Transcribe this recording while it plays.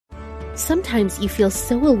Sometimes you feel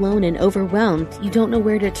so alone and overwhelmed you don't know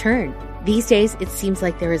where to turn. These days, it seems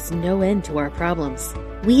like there is no end to our problems.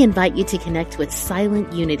 We invite you to connect with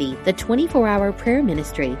Silent Unity, the 24-hour prayer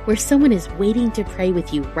ministry where someone is waiting to pray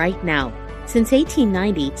with you right now. Since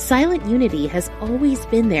 1890, Silent Unity has always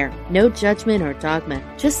been there. No judgment or dogma,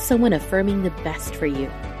 just someone affirming the best for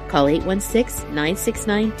you. Call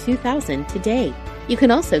 816-969-2000 today. You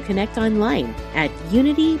can also connect online at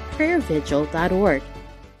unityprayervigil.org.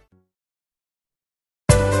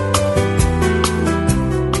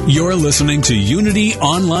 You're listening to Unity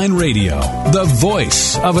Online Radio, the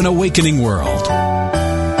voice of an awakening world.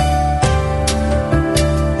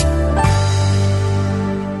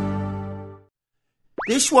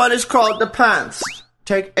 This one is called The Pants.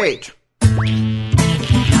 Take 8.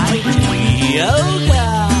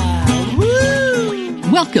 Yoga! Woo!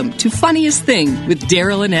 Welcome to Funniest Thing with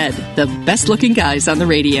Daryl and Ed, the best-looking guys on the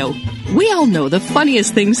radio. We all know the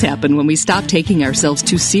funniest things happen when we stop taking ourselves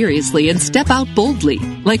too seriously and step out boldly,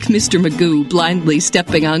 like Mr. Magoo blindly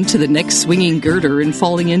stepping onto the next swinging girder and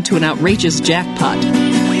falling into an outrageous jackpot.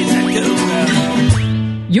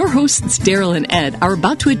 Your hosts, Daryl and Ed, are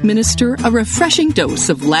about to administer a refreshing dose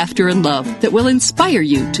of laughter and love that will inspire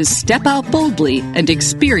you to step out boldly and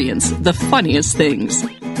experience the funniest things.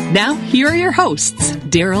 Now, here are your hosts,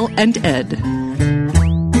 Daryl and Ed.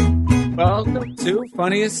 Welcome to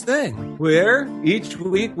Funniest Thing, where each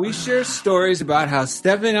week we share stories about how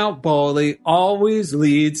stepping out boldly always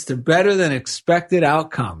leads to better than expected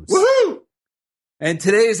outcomes. Woohoo! And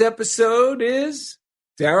today's episode is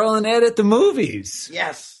Daryl and Ed at the movies.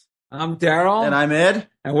 Yes. I'm Daryl. And I'm Ed.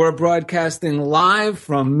 And we're broadcasting live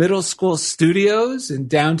from Middle School Studios in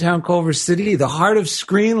downtown Culver City, the heart of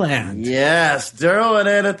Screenland. Yes, Daryl and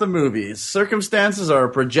Ed at the movies. Circumstances are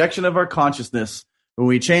a projection of our consciousness. When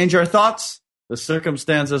we change our thoughts, the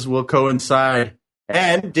circumstances will coincide.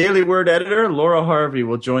 And Daily Word editor Laura Harvey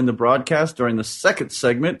will join the broadcast during the second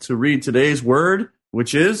segment to read today's word,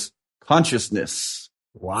 which is consciousness.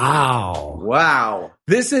 Wow. Wow.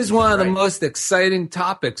 This is one of the most exciting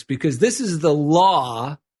topics because this is the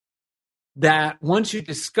law that once you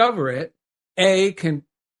discover it, can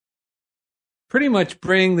pretty much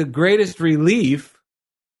bring the greatest relief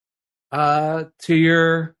to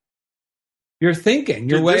your thinking,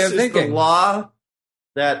 your way of thinking. This is the law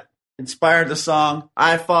that inspired the song,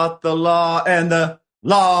 I Fought the Law and the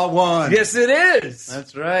Law Won. Yes, it is.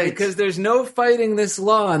 That's right. Because there's no fighting this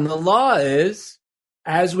law, and the law is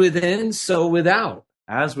as within, so without.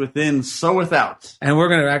 As within, so without. And we're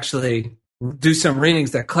going to actually do some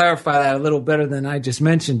readings that clarify that a little better than I just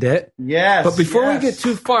mentioned it. Yes. But before we get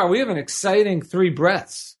too far, we have an exciting 3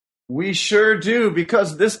 breaths. We sure do,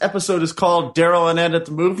 because this episode is called Daryl and Ed at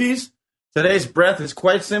the Movies. Today's breath is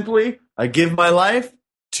quite simply, I give my life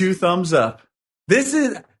 2 thumbs up.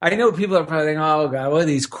 I know people are probably thinking, oh, God, what are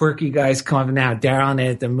these quirky guys coming out, Daryl and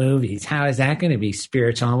Ed at the movies? How is that going to be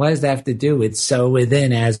spiritual? And what does that have to do with so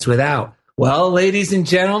within as without? Well, ladies and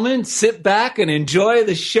gentlemen, sit back and enjoy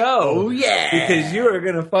the show. Oh, yeah. Because you are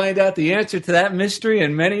going to find out the answer to that mystery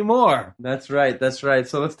and many more. That's right. That's right.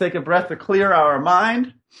 So let's take a breath to clear our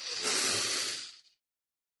mind.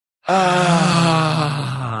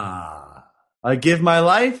 I give my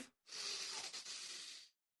life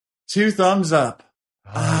 2 thumbs up.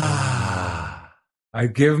 I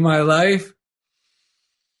give my life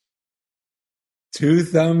 2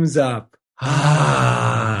 thumbs up.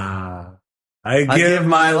 I give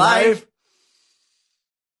my life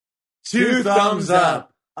 2 thumbs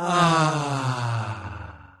up.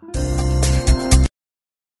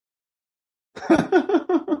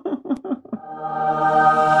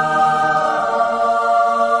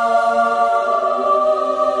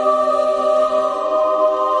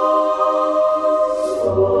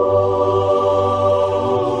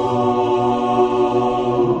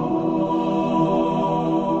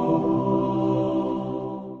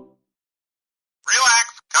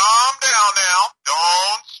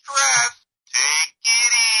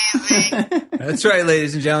 That's right,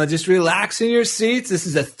 ladies and gentlemen. Just relax in your seats. This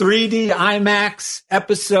is a 3D IMAX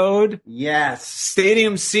episode. Yes.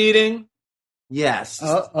 Stadium seating. Yes.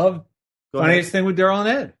 Of Funniest Thing with Daryl and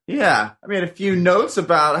Ed. Yeah. I made a few notes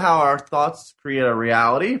about how our thoughts create a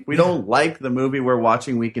reality. If we don't like the movie we're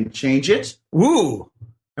watching, we can change it. Ooh.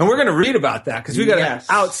 And we're going to read about that because we got an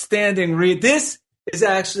outstanding read. This is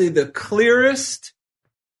actually the clearest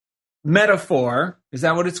metaphor. Is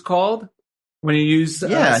that what it's called? When you use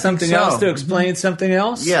something else to explain something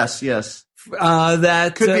else? Yes, yes.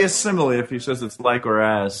 That could be a simile if he says it's like or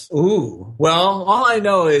as. Ooh. Well, all I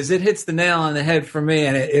know is it hits the nail on the head for me,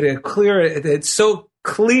 and it's so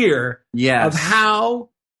clear of how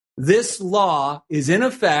this law is in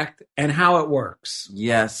effect and how it works.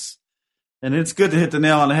 Yes. And it's good to hit the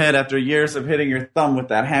nail on the head after years of hitting your thumb with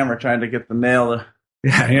that hammer trying to get the nail to...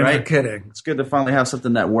 Yeah, you're right? not kidding. It's good to finally have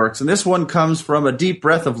something that works. And this one comes from A Deep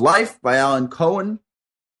Breath of Life by Alan Cohen.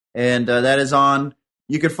 And that is on,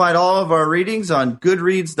 you can find all of our readings on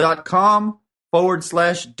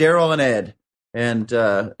goodreads.com/Daryl and Ed. And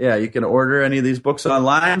you can order any of these books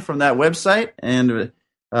online from that website. And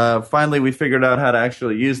finally, we figured out how to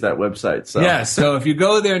actually use that website. So. Yeah, so if you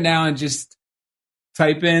go there now and just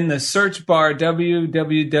type in the search bar, browser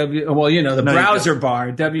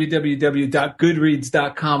bar,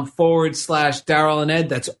 www.goodreads.com/Daryl and Ed.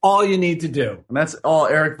 That's all you need to do. And that's all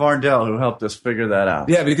Eric Varndell who helped us figure that out.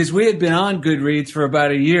 Yeah, because we had been on Goodreads for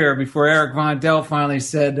about a year before Eric Varndell finally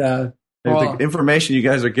said, the information you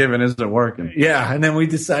guys are giving isn't working. Yeah, and then we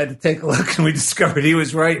decided to take a look and we discovered he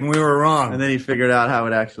was right and we were wrong. And then he figured out how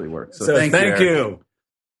it actually works. So thank you.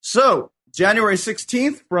 So, January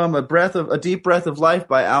 16th from A Deep Breath of Life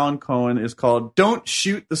by Alan Cohen is called Don't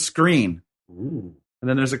Shoot the Screen. Ooh. And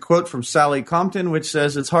then there's a quote from Sally Compton which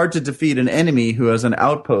says, it's hard to defeat an enemy who has an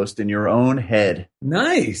outpost in your own head.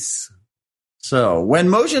 Nice. So, when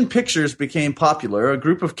motion pictures became popular, a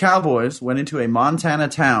group of cowboys went into a Montana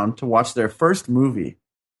town to watch their first movie.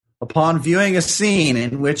 Upon viewing a scene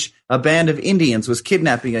in which a band of Indians was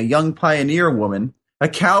kidnapping a young pioneer woman, a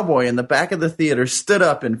cowboy in the back of the theater stood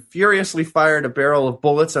up and furiously fired a barrel of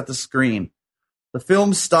bullets at the screen. The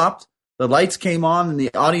film stopped, the lights came on, and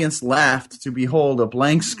the audience laughed to behold a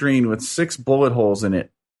blank screen with 6 bullet holes in it.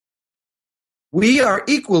 We are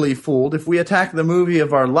equally fooled if we attack the movie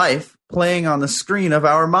of our life playing on the screen of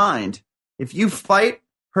our mind. If you fight,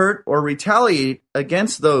 hurt, or retaliate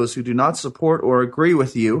against those who do not support or agree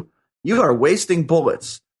with you, you are wasting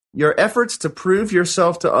bullets. Your efforts to prove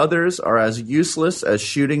yourself to others are as useless as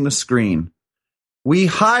shooting the screen. We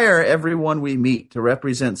hire everyone we meet to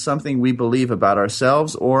represent something we believe about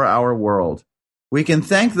ourselves or our world. We can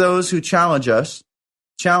thank those who challenge us,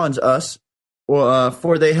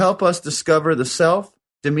 for they help us discover the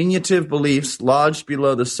self-diminutive beliefs lodged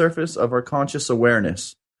below the surface of our conscious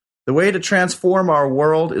awareness. The way to transform our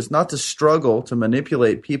world is not to struggle to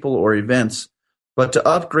manipulate people or events, but to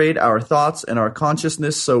upgrade our thoughts and our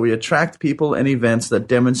consciousness so we attract people and events that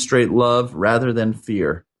demonstrate love rather than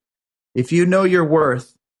fear. If you know your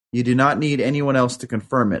worth, you do not need anyone else to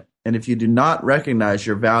confirm it. And if you do not recognize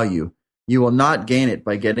your value, you will not gain it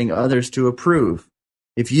by getting others to approve.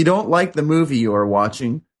 If you don't like the movie you are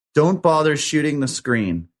watching, don't bother shooting the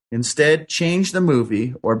screen. Instead, change the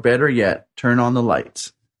movie, or better yet, turn on the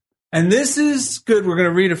lights. And this is good. We're going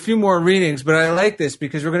to read a few more readings, but I like this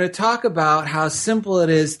because we're going to talk about how simple it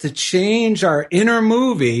is to change our inner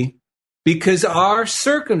movie because our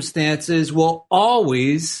circumstances will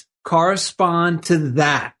always correspond to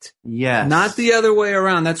that. Yes. Not the other way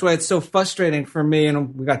around. That's why it's so frustrating for me.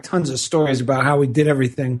 And we got tons of stories about how we did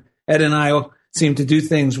everything. Ed and I seem to do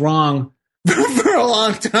things wrong for a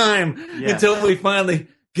long time until we finally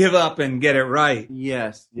give up and get it right.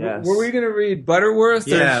 Yes. Were we going to read Butterworth?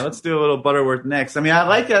 Yeah, let's do a little Butterworth next. I mean, I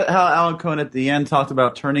like how Alan Cohen at the end talked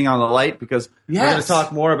about turning on the light because we're going to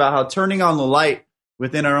talk more about how turning on the light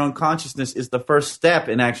within our own consciousness is the first step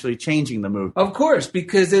in actually changing the movie. Of course,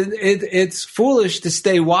 because it's foolish to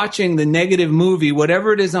stay watching the negative movie,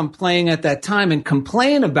 whatever it is I'm playing at that time, and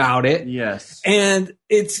complain about it. Yes. And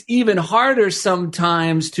it's even harder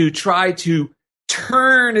sometimes to try to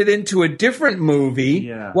turn it into a different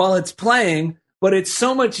movie while it's playing, but it's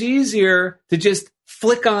so much easier to just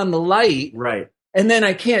flick on the light. Right. And then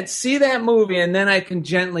I can't see that movie, and then I can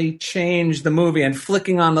gently change the movie. And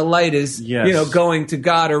flicking on the light is, going to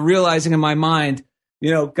God or realizing in my mind,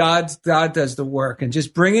 God does the work. And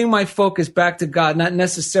just bringing my focus back to God, not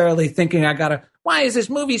necessarily thinking why is this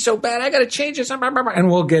movie so bad? I got to change this.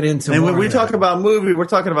 And we'll get into it. And when we talk about movie, we're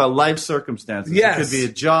talking about life circumstances. Yes. It could be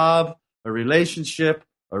a job, a relationship,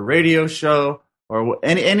 a radio show, or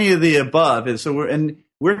any of the above. And so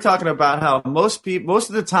we're talking about how most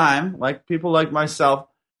of the time, like people like myself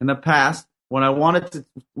in the past, when I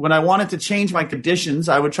wanted to change my conditions,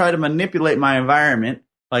 I would try to manipulate my environment,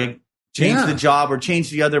 like change the job or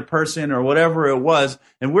change the other person or whatever it was.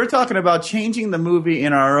 And we're talking about changing the movie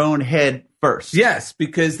in our own head first. Yes,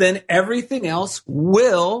 because then everything else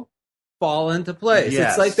will fall into place. Yes.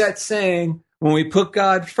 It's like that saying, when we put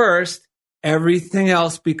God first, everything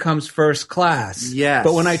else becomes first class. Yes.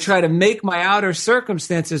 But when I try to make my outer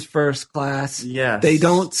circumstances first class, they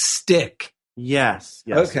don't stick. Yes.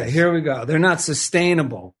 Okay, here we go. They're not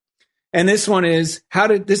sustainable. And this one is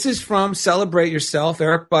this is from Celebrate Yourself,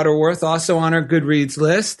 Eric Butterworth, also on our Goodreads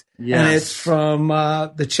list. Yes. And it's from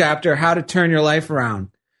the chapter How to Turn Your Life Around.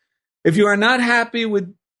 If you are not happy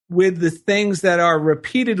with the things that are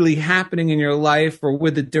repeatedly happening in your life or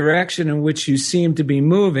with the direction in which you seem to be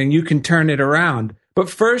moving, you can turn it around. But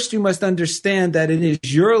first, you must understand that it is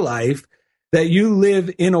your life, that you live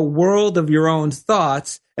in a world of your own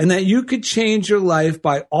thoughts, and that you could change your life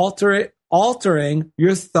by altering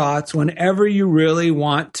your thoughts whenever you really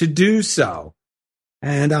want to do so.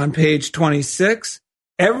 And on page 26,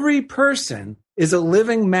 every person is a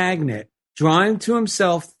living magnet, drawing to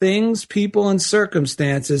himself things, people, and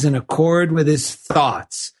circumstances in accord with his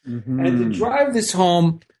thoughts. Mm-hmm. And to drive this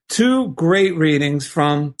home, 2 great readings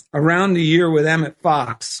from Around the Year with Emmett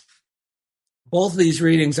Fox. Both of these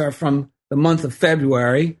readings are from the month of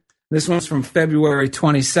February. This one's from February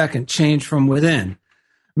 22nd, Change from Within.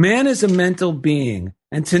 Man is a mental being,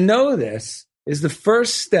 and to know this is the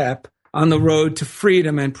first step on the road to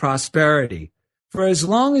freedom and prosperity. For as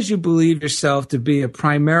long as you believe yourself to be a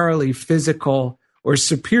primarily physical or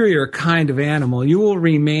superior kind of animal, you will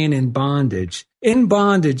remain in bondage. In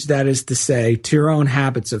bondage, that is to say, to your own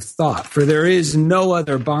habits of thought, for there is no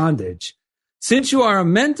other bondage. Since you are a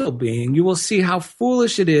mental being, you will see how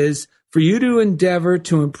foolish it is for you to endeavor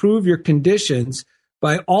to improve your conditions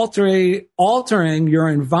by altering your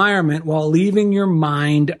environment while leaving your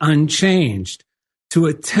mind unchanged. To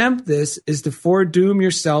attempt this is to foredoom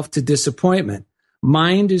yourself to disappointment.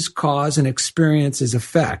 Mind is cause and experience is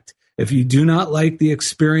effect. If you do not like the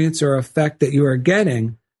experience or effect that you are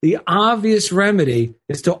getting, the obvious remedy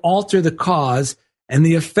is to alter the cause, and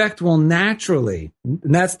the effect will naturally,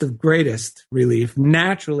 and that's the greatest relief,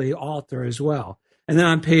 naturally alter as well. And then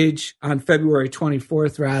on February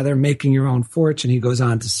 24th, Making Your Own Fortune, he goes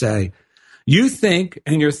on to say, you think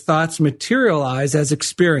and your thoughts materialize as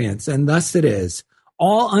experience, and thus it is,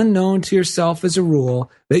 all unknown to yourself as a rule,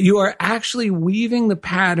 that you are actually weaving the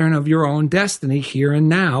pattern of your own destiny here and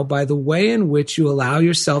now by the way in which you allow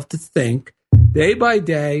yourself to think day by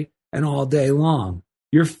day and all day long.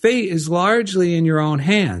 Your fate is largely in your own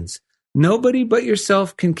hands. Nobody but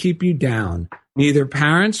yourself can keep you down. Neither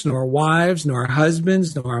parents, nor wives, nor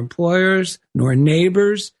husbands, nor employers, nor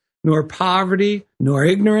neighbors, nor poverty, nor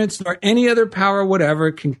ignorance, nor any other power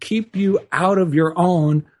whatever can keep you out of your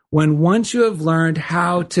own when once you have learned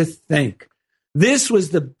how to think. This was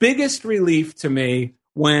the biggest relief to me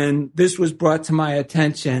when this was brought to my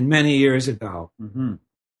attention many years ago. Mm-hmm.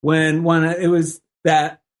 When it was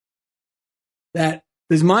that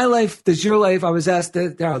does my life, does your life, I was asked,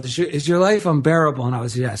 Daryl, is your life unbearable? And I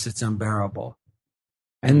was, yes, it's unbearable.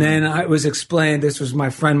 And then I was explained, this was my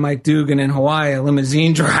friend Mike Dugan in Hawaii, a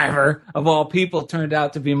limousine driver of all people, turned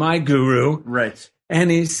out to be my guru. Right.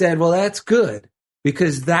 And he said, well, that's good,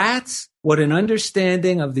 because that's what an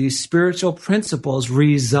understanding of these spiritual principles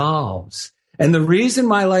resolves. And the reason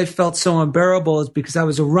my life felt so unbearable is because I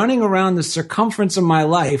was running around the circumference of my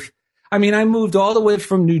life. I mean, I moved all the way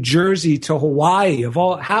from New Jersey to Hawaii.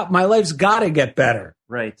 My life's got to get better.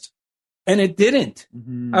 Right. And it didn't.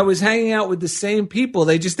 Mm-hmm. I was hanging out with the same people.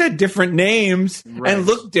 They just had different names and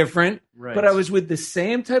looked different. Right. But I was with the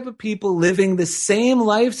same type of people living the same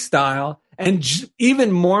lifestyle and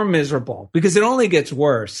even more miserable because it only gets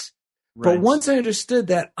worse. Right. But once I understood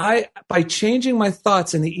that, by changing my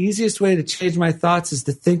thoughts, and the easiest way to change my thoughts is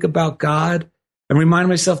to think about God and remind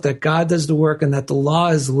myself that God does the work and that the law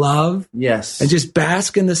is love. Yes. And just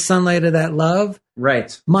bask in the sunlight of that love.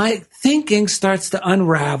 Right. My thinking starts to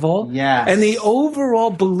unravel. Yes. And the overall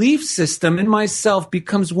belief system in myself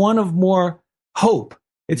becomes one of more hope.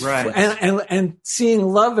 It's right. and seeing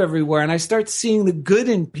love everywhere. And I start seeing the good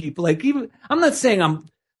in people. Like, even, I'm not saying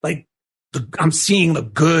I'm seeing the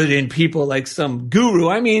good in people like some guru.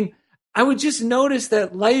 I mean, I would just notice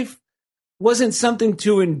that life wasn't something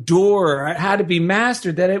to endure or had to be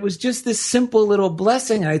mastered, that it was just this simple little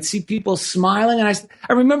blessing. I'd see people smiling. And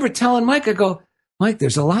I remember telling Mike, I go, Mike,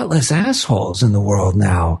 there's a lot less assholes in the world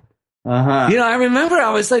now. Uh-huh. You know, I remember I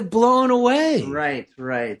was like blown away. Right,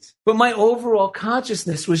 right. But my overall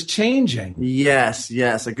consciousness was changing. Yes.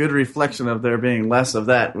 A good reflection of there being less of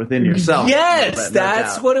that within yourself. Yes,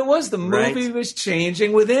 that's what it was. The movie was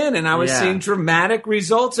changing within, and I was seeing dramatic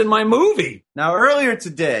results in my movie. Now, earlier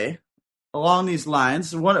today, along these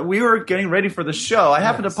lines, we were getting ready for the show. I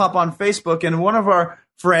happened to pop on Facebook, and one of our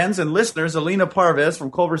friends and listeners, Alina Parvez from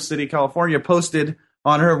Culver City, California, posted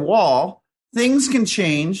on her wall, "Things can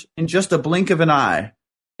change in just a blink of an eye."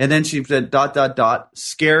 And then she said, ...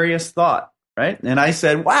 scariest thought, right? And I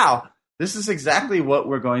said, wow, this is exactly what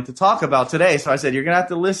we're going to talk about today. So I said, you're going to have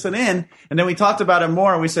to listen in. And then we talked about it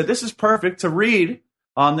more, and we said, this is perfect to read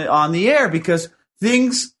on the air because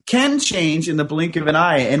things can change in the blink of an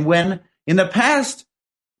eye. And in the past,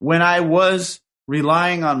 when I was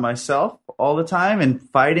relying on myself, all the time and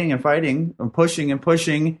fighting and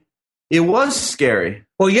pushing, it was scary.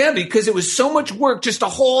 Well, yeah, because it was so much work just to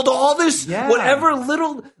hold all this, whatever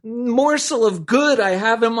little morsel of good I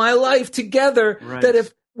have in my life together, that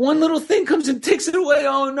if one little thing comes and takes it away,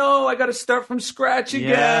 oh no, I got to start from scratch again.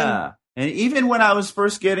 Yeah. And even when I was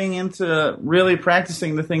first getting into really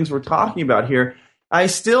practicing the things we're talking about here, I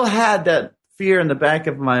still had that fear in the back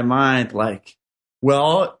of my mind, like,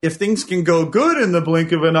 well, if things can go good in the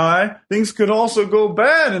blink of an eye, things could also go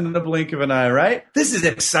bad in the blink of an eye, right? This is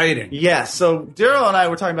exciting. Yeah. So Daryl and I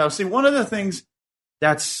were talking about, one of the things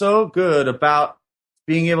that's so good about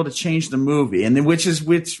being able to change the movie, and which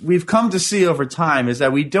we've come to see over time, is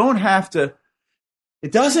that we don't have to,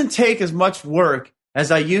 it doesn't take as much work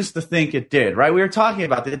as I used to think it did, right? We were talking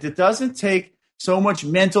about that. It doesn't take so much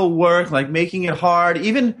mental work, like making it hard.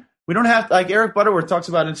 Even we don't have, like Eric Butterworth talks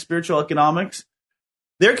about in Spiritual Economics,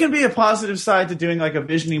 there can be a positive side to doing like a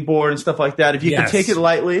visioning board and stuff like that if you can take it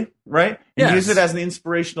lightly, right? And use it as an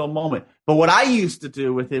inspirational moment. But what I used to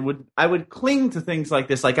do with it, I would cling to things like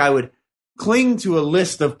this. Like I would cling to a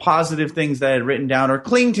list of positive things that I had written down, or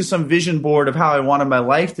cling to some vision board of how I wanted my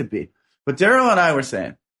life to be. But Daryl and I were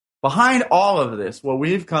saying, behind all of this, what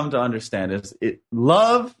we've come to understand is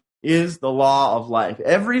love is the law of life.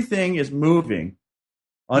 Everything is moving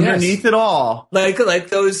underneath it all. Like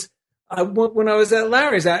those... when I was at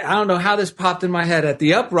Larry's, I don't know how this popped in my head. At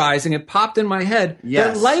the Uprising, it popped in my head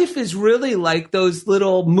that life is really like those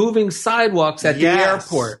little moving sidewalks at the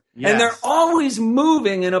airport. Yes. And they're always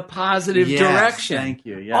moving in a positive direction. Thank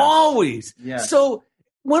you. Yes. Always. Yes. So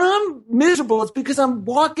when I'm miserable, it's because I'm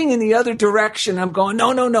walking in the other direction. I'm going,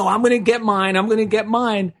 no, I'm going to get mine.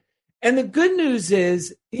 And the good news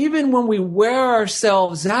is, even when we wear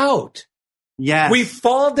ourselves out, we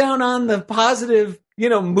fall down on the positive,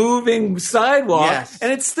 moving sidewalk,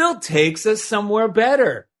 and it still takes us somewhere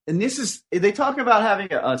better. And they talk about having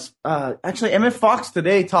actually, Emmett Fox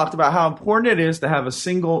today talked about how important it is to have a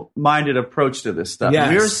single-minded approach to this stuff. Yes.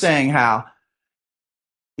 And we were saying how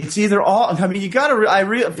it's either all, you got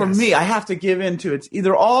to, for me, I have to give into it's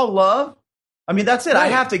either all love. That's it. Right. I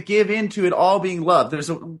have to give into it all being love. There's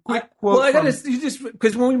a quick quote. Well, I got to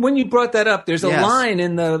because when you brought that up, there's a line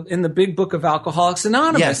in the big book of Alcoholics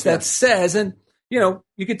Anonymous that says, and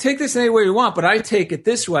you can take this any way you want, but I take it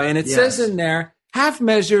this way, and it says in there, half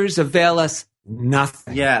measures avail us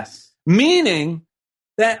nothing. Yes, meaning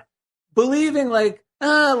that believing like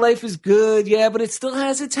life is good, but it still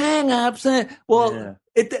has its hang-ups.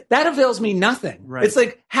 That avails me nothing. Right. It's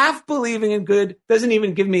like half believing in good doesn't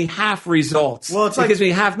even give me half results. Well, it gives me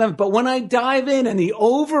half nothing. But when I dive in and the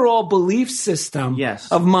overall belief system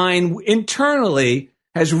of mine internally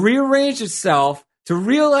has rearranged itself to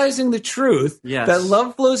realizing the truth that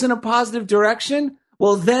love flows in a positive direction,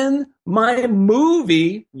 well, then my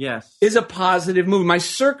movie is a positive movie. My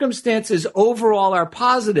circumstances overall are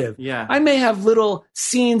positive. Yeah. I may have little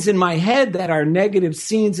scenes in my head that are negative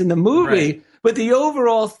scenes in the movie, but the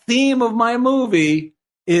overall theme of my movie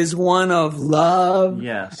is one of love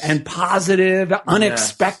and positive,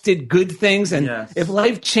 unexpected good things. And if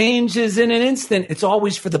life changes in an instant, it's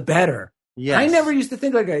always for the better. Yes. I never used to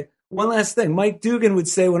think like one last thing. Mike Dugan would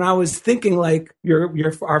say when I was thinking like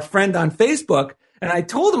our friend on Facebook, and I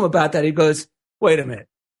told him about that, he goes, wait a minute.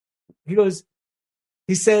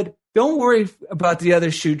 He said, don't worry about the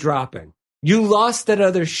other shoe dropping. You lost that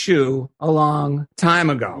other shoe a long time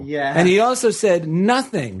ago. Yeah. And he also said,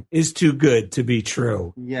 nothing is too good to be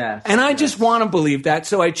true. Yes. And I just want to believe that,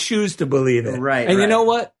 so I choose to believe it. Right. And you know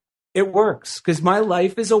what? It works, because my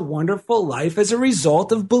life is a wonderful life as a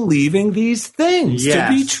result of believing these things to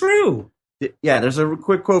be true. Yeah, there's a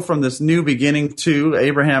quick quote from this New Beginning 2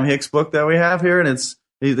 Abraham Hicks book that we have here, and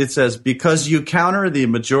it says, because you counter the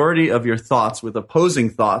majority of your thoughts with opposing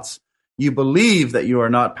thoughts, you believe that you are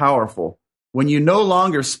not powerful. When you no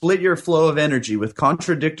longer split your flow of energy with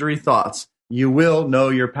contradictory thoughts, you will know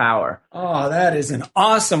your power. Oh, that is an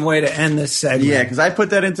awesome way to end this segment. Yeah, because I put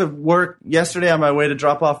that into work yesterday on my way to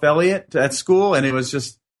drop off Elliot at school, and it was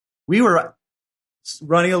just, we were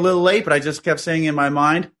running a little late, but I just kept saying in my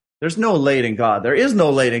mind, there's no late in God. There is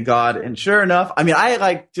no late in God. And sure enough,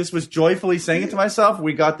 I just was joyfully saying it to myself.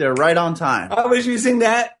 We got there right on time. I was using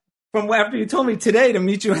that from after you told me today to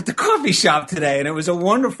meet you at the coffee shop today, and it was a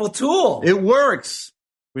wonderful tool. It works.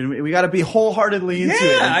 We got to be wholeheartedly into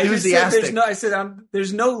it, enthusiastic. I said,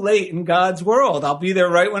 there's no late in God's world. I'll be there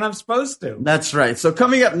right when I'm supposed to. That's right. So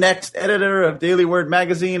coming up next, editor of Daily Word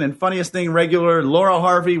magazine and Funniest Thing regular Laura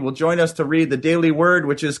Harvey will join us to read the Daily Word,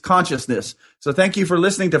 which is consciousness. So thank you for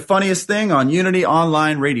listening to Funniest Thing on Unity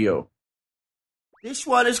Online Radio. This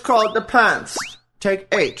one is called The Pants. Take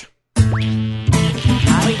 8.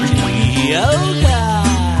 yoga.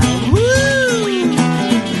 Woo!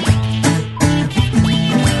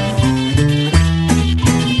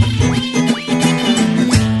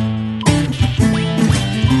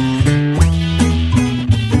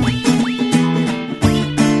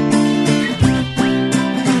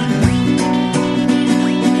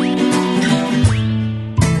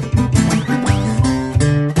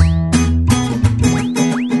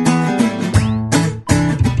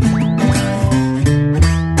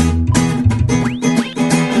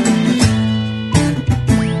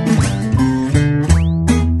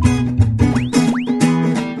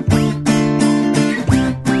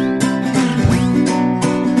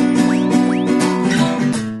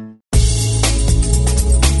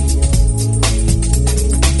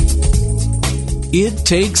 It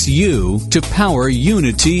takes you to power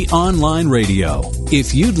Unity Online Radio.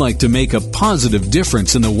 If you'd like to make a positive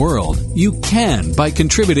difference in the world, you can by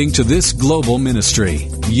contributing to this global ministry.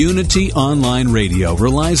 Unity Online Radio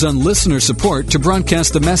relies on listener support to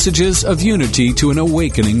broadcast the messages of unity to an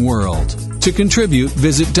awakening world. To contribute,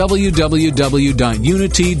 visit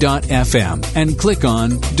www.unity.fm and click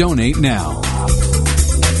on Donate Now.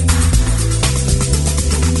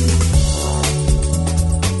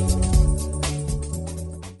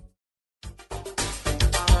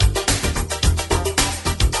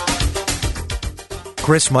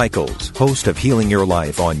 Chris Michaels, host of Healing Your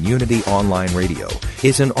Life on Unity Online Radio,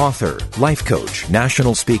 is an author, life coach,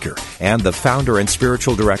 national speaker, and the founder and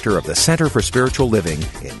spiritual director of the Center for Spiritual Living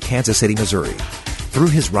in Kansas City, Missouri. Through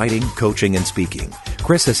his writing, coaching, and speaking,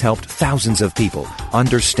 Chris has helped thousands of people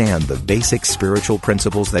understand the basic spiritual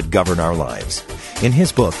principles that govern our lives. In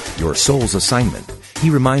his book, Your Soul's Assignment, he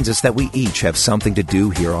reminds us that we each have something to do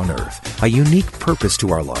here on earth, a unique purpose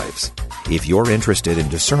to our lives. If you're interested in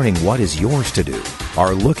discerning what is yours to do,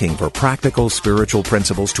 are looking for practical spiritual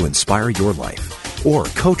principles to inspire your life, or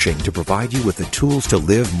coaching to provide you with the tools to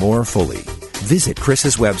live more fully, visit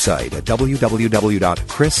Chris's website at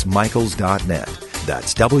www.chrismichaels.net.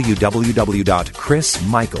 That's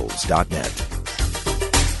www.chrismichaels.net.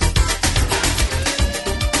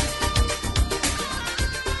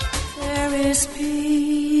 There is peace.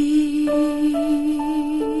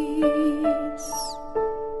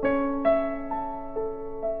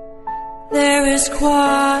 There is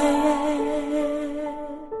quiet.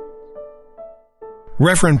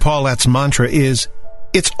 Reverend Paulette's mantra is,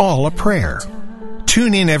 "It's all a prayer."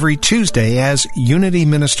 Tune in every Tuesday as Unity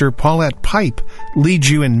Minister Paulette Pipe leads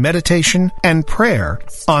you in meditation and prayer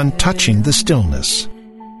on Touching the Stillness.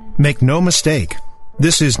 Make no mistake,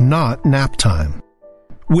 this is not nap time.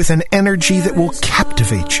 With an energy that will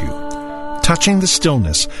captivate you, Touching the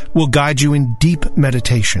Stillness will guide you in deep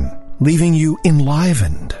meditation, leaving you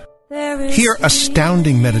enlivened. Hear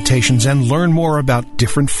astounding meditations and learn more about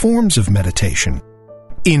different forms of meditation.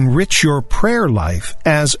 Enrich your prayer life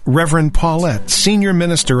as Reverend Paulette, Senior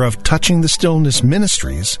Minister of Touching the Stillness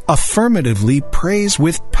Ministries, affirmatively prays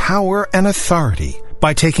with power and authority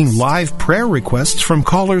by taking live prayer requests from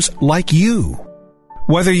callers like you.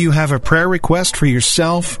 Whether you have a prayer request for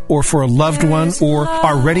yourself or for a loved one or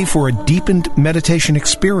are ready for a deepened meditation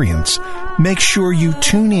experience, make sure you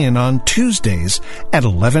tune in on Tuesdays at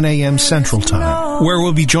 11 a.m. Central Time, where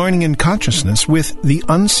we'll be joining in consciousness with the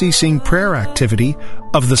unceasing prayer activity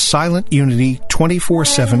of the Silent Unity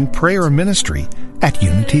 24/7 prayer ministry at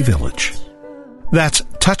Unity Village. That's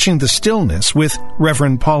Touching the Stillness with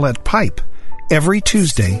Reverend Paulette Pipe every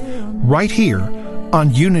Tuesday right here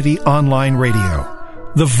on Unity Online Radio,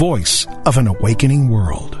 the voice of an awakening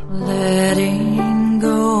world. Letting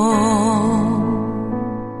go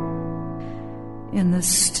in the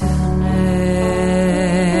stillness.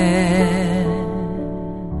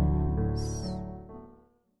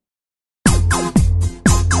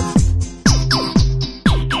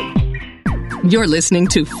 You're listening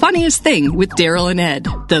to Funniest Thing with Daryl and Ed,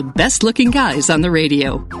 the best-looking guys on the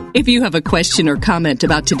radio. If you have a question or comment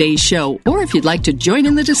about today's show, or if you'd like to join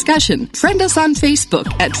in the discussion, friend us on Facebook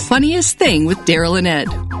at Funniest Thing with Daryl and Ed,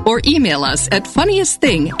 or email us at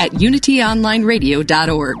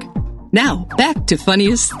funniestthing@unityonlineradio.org. Now, back to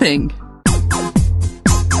Funniest Thing.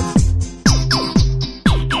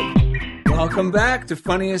 Welcome back to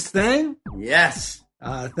Funniest Thing. Yes.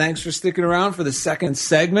 Thanks for sticking around for the second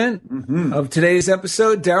segment of today's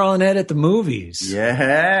episode, Daryl and Ed at the Movies.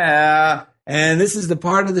 Yeah. And this is the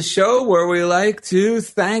part of the show where we like to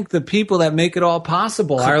thank the people that make it all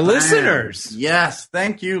possible, our listeners. Yes.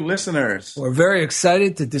 Thank you, listeners. We're very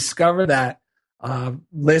excited to discover that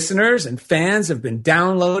listeners and fans have been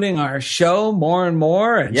downloading our show more and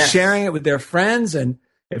more and sharing it with their friends. And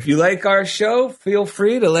If you like our show, feel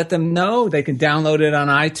free to let them know. They can download it on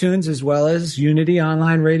iTunes as well as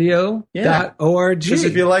unityonlineradio.org. Because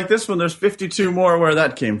if you like this one, there's 52 more where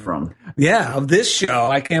that came from. Yeah, of this show.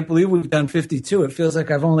 I can't believe we've done 52. It feels like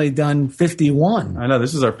I've only done 51. I know.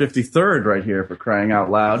 This is our 53rd right here, for crying out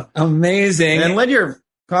loud. Amazing. And let your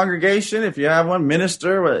congregation, if you have one,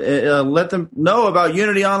 minister, let them know about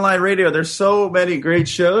Unity Online Radio. There's so many great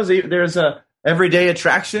shows. There's a Everyday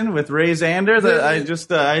Attraction with Ray Zander. That I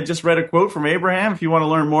just read a quote from Abraham. If you want to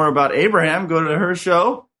learn more about Abraham, go to her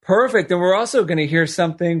show. Perfect. And we're also going to hear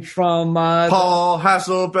something from Paul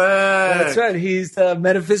Hasselbeck. That's right. He's the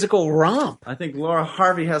Metaphysical Romp. I think Laura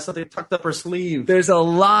Harvey has something tucked up her sleeve. There's a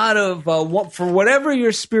lot of, for whatever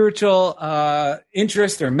your spiritual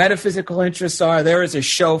interest or metaphysical interests are, there is a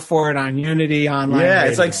show for it on Unity Online. Yeah,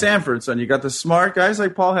 Radio. it's like Sanford, son. You got the smart guys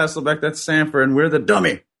like Paul Hasselbeck. That's Sanford, and we're the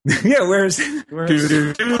dummy. Yeah, where's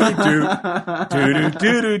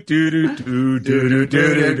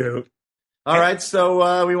All right,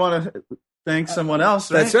 so we want to thank someone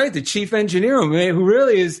else, right? That's right, the chief engineer, who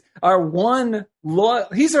really is our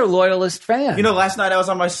he's our loyalist fan. You know, last night I was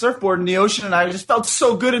on my surfboard in the ocean, and I just felt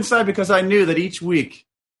so good inside because I knew that each week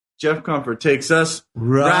Jeff Comfort takes us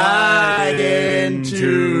right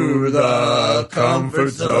into the comfort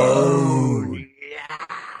zone.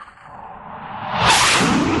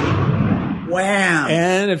 Wham!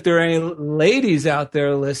 And if there are any ladies out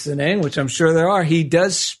there listening, which I'm sure there are, he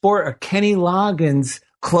does sport a Kenny Loggins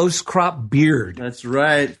close crop beard. That's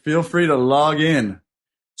right. Feel free to log in.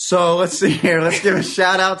 So let's see here. Let's give a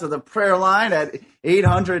shout out to the prayer line at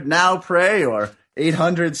 800-NOW-PRAY or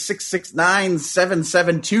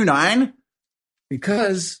 800-669-7729.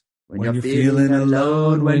 Because when you're feeling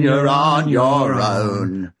alone, when you're on your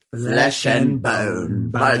own, flesh and bone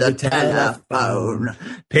by the telephone,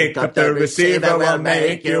 pick up the receiver, we'll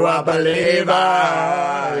make you a believer.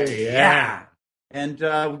 Yeah.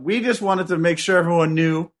 And we just wanted to make sure everyone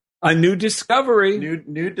knew. A new discovery.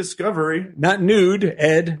 New discovery. Not nude,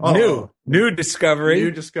 Ed. Oh. New discovery.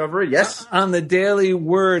 New discovery, yes. On the Daily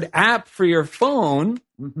Word app for your phone,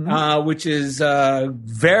 which is a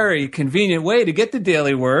very convenient way to get the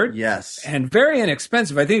Daily Word. Yes. And very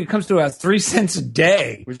inexpensive. I think it comes to about 3 cents a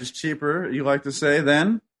day. Which is cheaper, you like to say,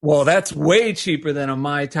 then? Well, that's way cheaper than a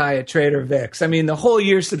Mai Tai at Trader Vic's. I mean, the whole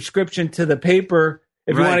year subscription to the paper.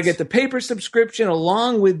 If you want to get the paper subscription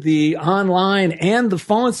along with the online and the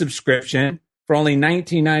phone subscription for only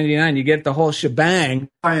 $19.99, you get the whole shebang.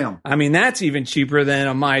 I mean, that's even cheaper than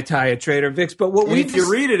a Mai Tai at Trader Vic's. But if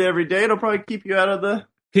you read it every day, it'll probably keep you out of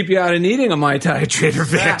eating a Mai Tai at Trader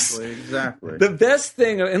Vic's. Exactly. The best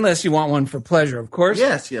thing, unless you want one for pleasure, of course.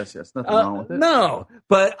 Yes. Nothing wrong with it. No,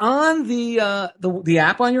 but on the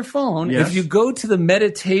app on your phone, if you go to the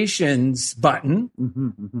meditations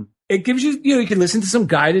button, it gives you, you can listen to some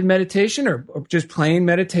guided meditation or just plain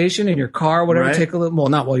meditation in your car, whatever. Right. Take a little, well,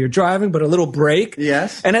 not while you're driving, but a little break.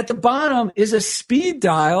 Yes. And at the bottom is a speed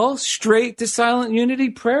dial straight to Silent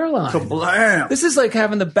Unity prayer line. Kablam! This is like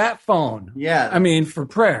having the bat phone. Yeah. I mean, for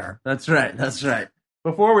prayer. That's right.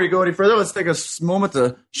 Before we go any further, let's take a moment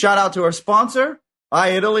to shout out to our sponsor,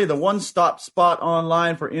 iItaly, the one-stop spot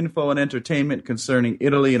online for info and entertainment concerning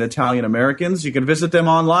Italy and Italian Americans. You can visit them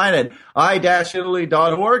online at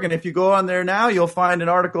i-italy.org, and if you go on there now, you'll find an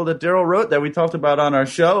article that Daryl wrote that we talked about on our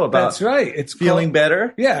show about That's right. It's feeling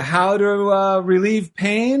better. Yeah, how to relieve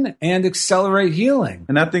pain and accelerate healing.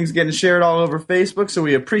 And that thing's getting shared all over Facebook, so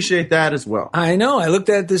we appreciate that as well. I know. I looked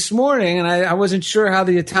at it this morning, and I wasn't sure how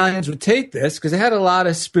the Italians would take this because they had a lot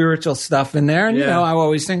of spiritual stuff in there. And, you know, I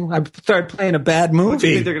always think I started playing a bad movie. What do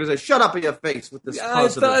you think they're going to say? Shut up in your face with this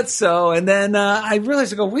positive. I thought so. And then I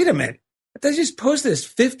realized, wait a minute. They just posted this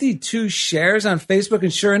 52 shares on Facebook,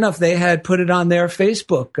 and sure enough, they had put it on their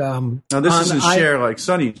Facebook. Now, this isn't share like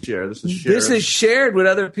Sunny share. This is shared with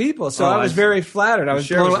other people. So I was very flattered. I was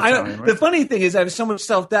The funny thing is, I have so much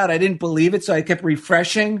self-doubt, I didn't believe it, so I kept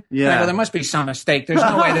refreshing. Yeah. And there must be some mistake. There's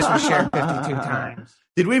no way this was shared 52 times.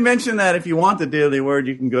 Did we mention that if you want the Daily Word,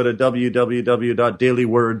 you can go to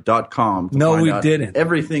www.dailyword.com. No, we didn't.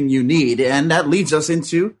 Everything you need. And that leads us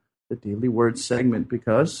into the Daily Word segment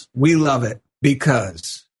because we love it.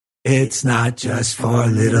 Because it's not just for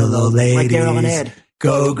little old ladies.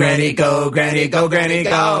 Go, Granny, go, Granny, go, Granny,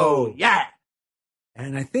 go. Yeah.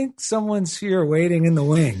 And I think someone's here waiting in the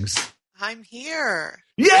wings. I'm here.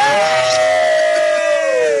 Yay!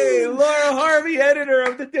 Laura Harvey, editor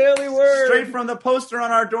of the Daily Word. Straight from the poster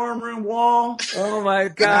on our dorm room wall. Oh, my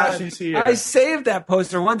God. She's here. I saved that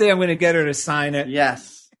poster. One day I'm going to get her to sign it.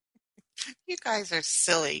 Yes. You guys are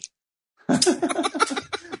silly.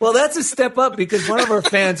 Well, that's a step up because one of our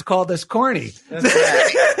fans called us corny. That's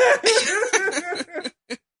right.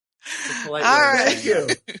 polite All way. right. Thank you.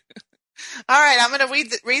 All right, I'm going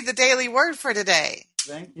to read the daily word for today.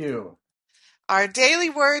 Thank you. Our daily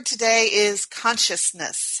word today is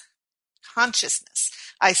consciousness. Consciousness.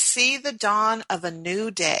 I see the dawn of a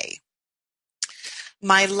new day.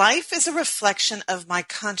 My life is a reflection of my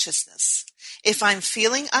consciousness. If I'm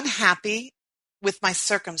feeling unhappy with my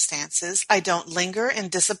circumstances, I don't linger in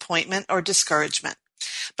disappointment or discouragement,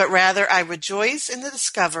 but rather I rejoice in the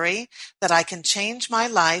discovery that I can change my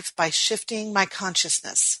life by shifting my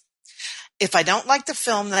consciousness. If I don't like the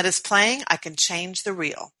film that is playing, I can change the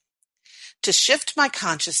reel. To shift my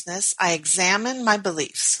consciousness, I examine my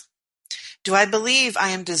beliefs. Do I believe I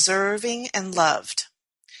am deserving and loved?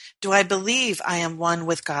 Do I believe I am one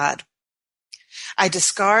with God? I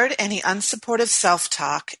discard any unsupportive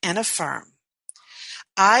self-talk and affirm,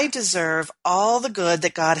 I deserve all the good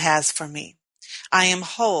that God has for me. I am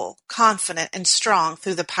whole, confident, and strong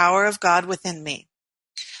through the power of God within me.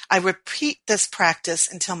 I repeat this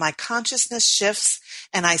practice until my consciousness shifts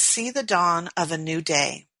and I see the dawn of a new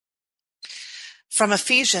day. From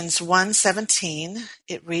Ephesians 1:17,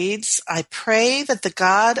 it reads, I pray that the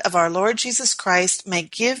God of our Lord Jesus Christ may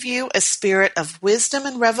give you a spirit of wisdom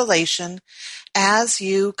and revelation as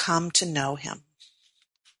you come to know him.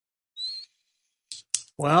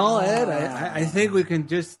 Well, Ed, I think we can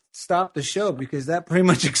just stop the show because that pretty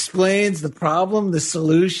much explains the problem, the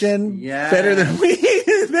solution, better than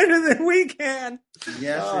we can.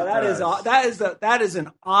 Yes, that is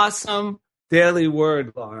an awesome daily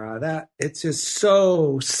word, Laura. That it's just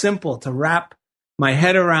so simple to wrap my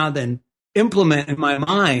head around and implement in my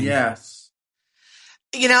mind. Yes.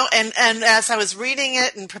 You know, and as I was reading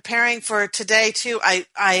it and preparing for today too, I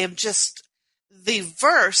am just, the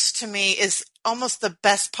verse to me is almost the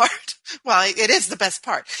best part. Well, it is the best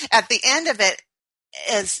part. At the end of it,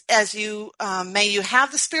 as you may you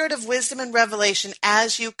have the spirit of wisdom and revelation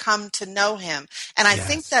as you come to know him. And I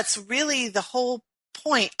think that's really the whole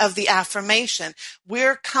point of the affirmation.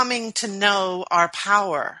 We're coming to know our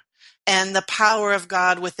power and the power of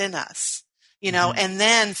God within us. You know, and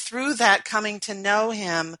then through that coming to know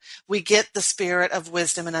him, we get the spirit of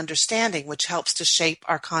wisdom and understanding, which helps to shape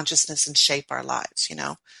our consciousness and shape our lives. You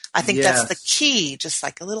know, I think that's the key, just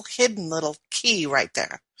like a little hidden little key right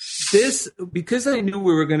there. Because I knew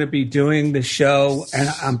we were going to be doing the show and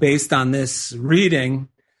I'm based on this reading,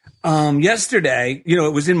 yesterday, you know,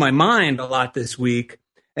 it was in my mind a lot this week.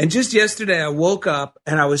 And just yesterday I woke up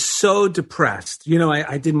and I was so depressed. You know,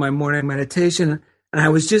 I did my morning meditation and I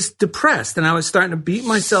was just depressed, and I was starting to beat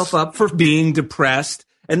myself up for being depressed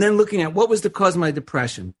and then looking at what was the cause of my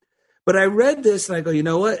depression. But I read this and I go, you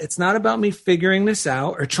know what? It's not about me figuring this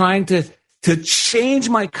out or trying to change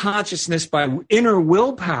my consciousness by inner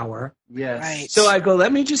willpower. Yes. Right. So I go,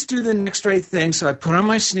 let me just do the next right thing. So I put on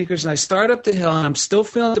my sneakers and I start up the hill and I'm still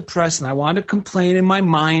feeling depressed and I want to complain in my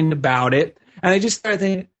mind about it. And I just started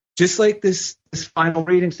thinking, just like this final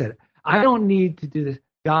reading said, I don't need to do this.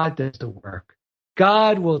 God does the work.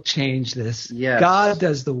 God will change this. Yes. God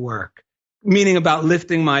does the work, meaning about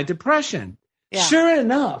lifting my depression. Yeah. Sure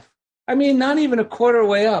enough, I mean, not even a quarter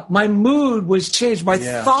way up, my mood was changed. My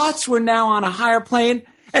thoughts were now on a higher plane.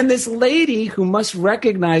 And this lady who must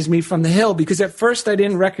recognize me from the hill, because at first I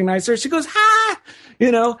didn't recognize her, she goes, ha,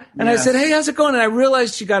 you know, and I said, hey, how's it going? And I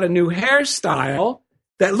realized she got a new hairstyle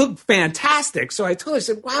that looked fantastic. So I told her, I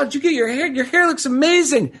said, wow, did you get your hair? Your hair looks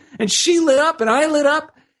amazing. And she lit up and I lit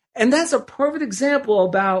up. And that's a perfect example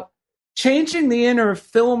about changing the inner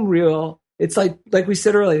film reel. It's like we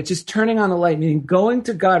said earlier, just turning on the light, meaning going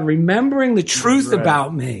to God, remembering the truth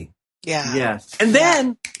about me. Yeah. Yes. And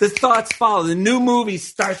then the thoughts follow. The new movie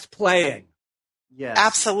starts playing. Yes.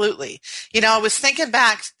 Absolutely. You know, I was thinking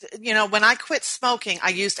back, you know, when I quit smoking, I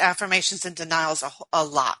used affirmations and denials a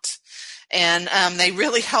lot. And they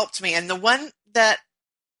really helped me. And the one that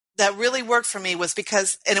really worked for me was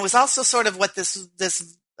because, and it was also sort of what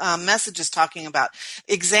this message is talking about,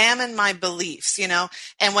 examine my beliefs, you know.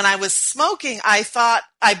 And when I was smoking, I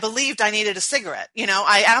believed I needed a cigarette. You know,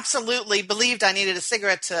 I absolutely believed I needed a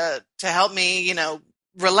cigarette to help me, you know,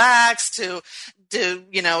 relax, to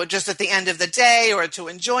you know, just at the end of the day, or to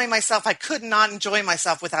enjoy myself. I could not enjoy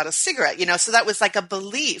myself without a cigarette, you know. So that was like a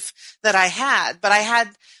belief that I had. But I had,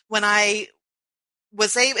 when I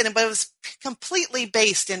was able, but it was completely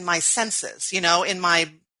based in my senses, you know, in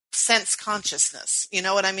my sense consciousness. You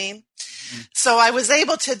know what I mean? Mm-hmm. So I was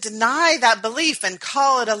able to deny that belief and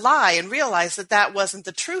call it a lie and realize that that wasn't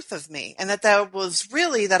the truth of me, and that was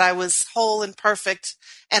really that I was whole and perfect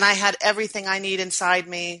and I had everything I need inside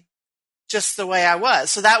me just the way I was.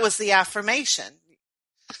 So that was the affirmation.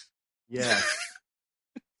 Yeah.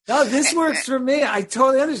 No, this works for me. I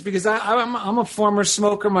totally understand, because I'm a former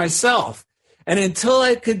smoker myself. And until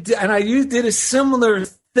I could, and I did a similar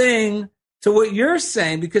thing to what you're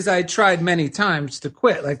saying, because I tried many times to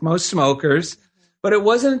quit, like most smokers. But it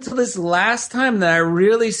wasn't until this last time that I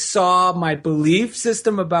really saw my belief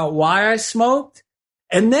system about why I smoked.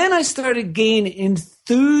 And then I started gaining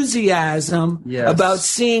enthusiasm about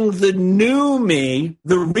seeing the new me,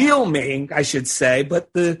 the real me, I should say,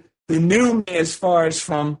 but the new me as far as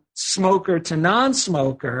from smoker to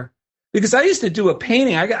non-smoker. Because I used to do a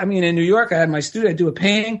painting. I mean, in New York, I had my studio. I'd do a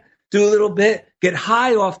painting, do a little bit, get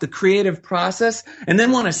high off the creative process, and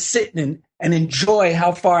then want to sit and enjoy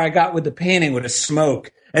how far I got with the painting with a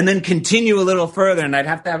smoke, and then continue a little further. And I'd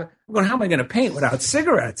have to have, well, how am I going to paint without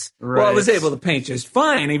cigarettes? Right. Well, I was able to paint just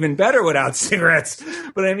fine, even better without cigarettes.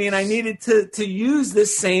 But I mean, I needed to use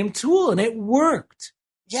this same tool, and it worked.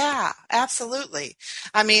 Yeah, absolutely.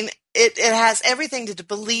 I mean, it has everything to do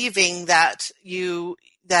believing that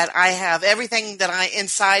I have everything that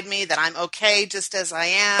inside me, that I'm okay just as I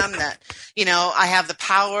am, that, I have the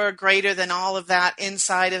power greater than all of that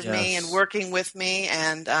inside of me and working with me,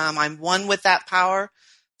 and I'm one with that power.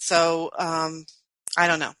 So I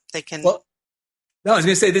don't know. They can. Well, no, I was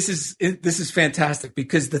going to say this is fantastic,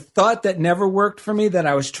 because the thought that never worked for me that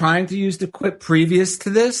I was trying to use to quit previous to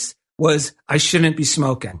this was I shouldn't be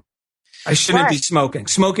smoking. I shouldn't be smoking.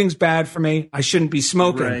 Smoking's bad for me. I shouldn't be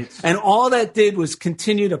smoking. Right. And all that did was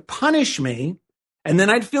continue to punish me. And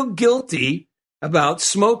then I'd feel guilty about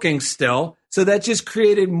smoking still. So that just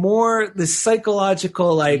created more the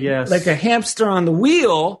psychological, like a hamster on the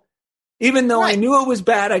wheel. Even though I knew it was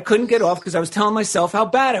bad, I couldn't get off because I was telling myself how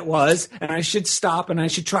bad it was and I should stop and I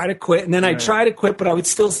should try to quit. And then I'd try to quit, but I would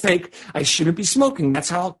still think I shouldn't be smoking. That's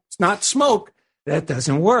how it's not smoke. That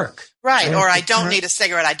doesn't work. Right. Or I don't need a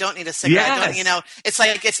cigarette. I don't need a cigarette. Yes. It's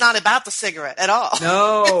like, it's not about the cigarette at all.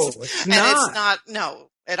 No, it's not. And it's not,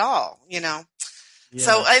 at all, Yeah.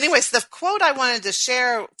 So anyways, the quote I wanted to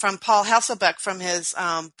share from Paul Hasselbeck from his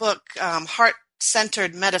book,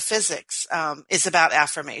 Heart-Centered Metaphysics, is about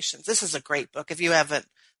affirmations. This is a great book. If you haven't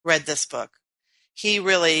read this book, he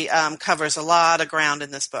really covers a lot of ground in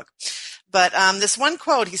this book. But this one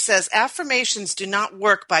quote, he says, affirmations do not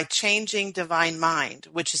work by changing divine mind,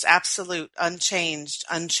 which is absolute, unchanged,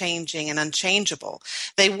 unchanging, and unchangeable.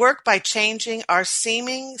 They work by changing our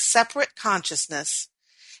seeming separate consciousness,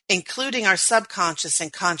 including our subconscious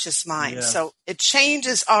and conscious mind. Yes. So it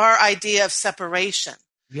changes our idea of separation.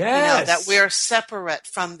 Yes. That we're separate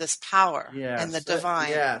from this power and the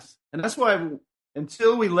divine. Yes. And that's why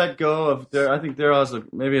until we let go of I think there was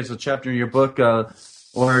maybe it's a chapter in your book,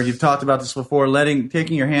 or you've talked about this before,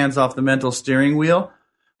 taking your hands off the mental steering wheel.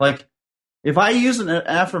 Like, if I use an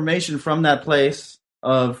affirmation from that place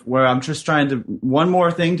of where I'm just trying to, one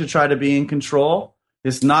more thing to try to be in control,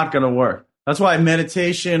 it's not going to work. That's why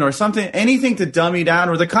meditation or something, anything to dummy down,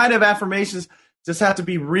 or the kind of affirmations just have to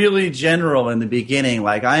be really general in the beginning.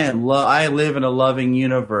 Like, I live in a loving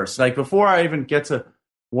universe. Like, before I even get to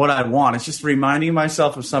what I want, it's just reminding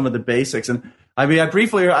myself of some of the basics. And I mean,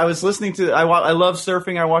 I was listening to, I love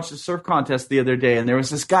surfing. I watched a surf contest the other day, and there was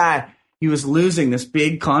this guy, he was losing this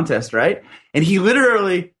big contest, right? And he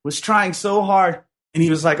literally was trying so hard, and he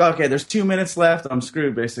was like, okay, there's 2 minutes left. I'm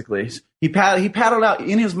screwed, basically. He paddled out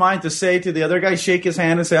in his mind to say to the other guy, shake his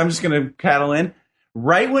hand and say, I'm just going to paddle in.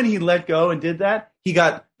 Right when he let go and did that, he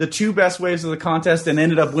got the 2 best waves of the contest and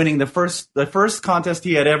ended up winning the first contest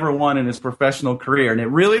he had ever won in his professional career. And it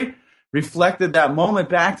really reflected that moment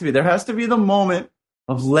back to me. There has to be the moment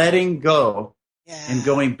of letting go and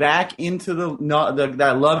going back into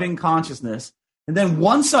that loving consciousness. And then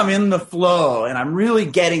once I'm in the flow and I'm really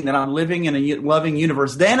getting that I'm living in a loving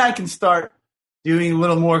universe, then I can start doing a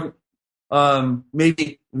little more,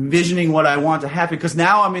 maybe envisioning what I want to happen, because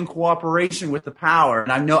now I'm in cooperation with the power,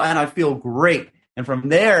 and I feel great. And from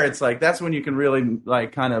there, it's like, that's when you can really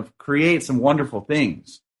like kind of create some wonderful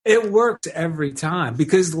things. It worked every time,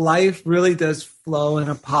 because life really does flow in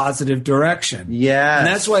a positive direction. Yeah. And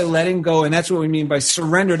that's why letting go, and that's what we mean by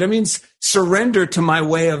surrender. That means surrender to my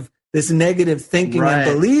way of this negative thinking and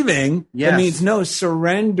believing. Yes. That means no,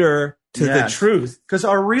 surrender to the truth. Because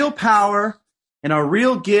our real power and our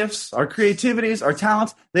real gifts, our creativities, our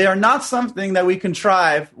talents, they are not something that we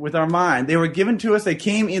contrive with our mind. They were given to us. They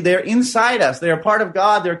came in. They're inside us. They are part of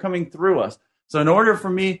God. They're coming through us. So in order for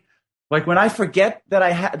me, like when I forget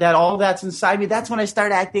that that all that's inside me, that's when I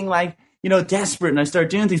start acting like, desperate, and I start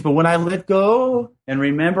doing things. But when I let go and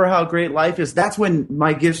remember how great life is, that's when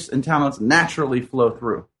my gifts and talents naturally flow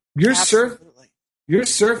through. Your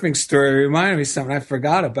surfing story reminded me of something I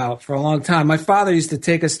forgot about for a long time. My father used to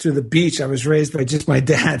take us to the beach. I was raised by just my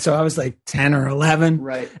dad, so I was like 10 or 11.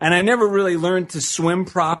 Right. And I never really learned to swim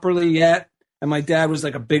properly yet. And my dad was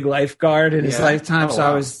like a big lifeguard in his lifetime. Oh, so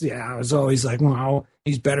wow. I was always like, wow,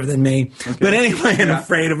 he's better than me. Okay. But anyway, I'm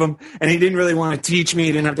afraid of him. And he didn't really want to teach me.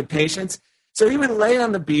 He didn't have the patience. So he would lay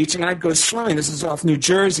on the beach and I'd go swimming. This is off New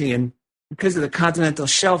Jersey. And because of the continental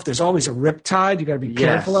shelf, there's always a riptide you got to be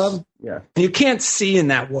careful of. Yeah. And you can't see in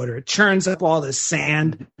that water. It churns up all the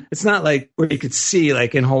sand. It's not like where you could see,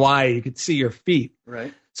 like in Hawaii, you could see your feet.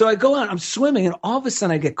 Right. So I go out, I'm swimming, and all of a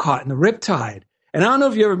sudden I get caught in the riptide. And I don't know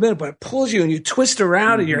if you've ever been, but it pulls you and you twist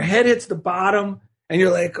around and your head hits the bottom and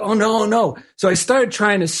you're like, oh no, no. So I started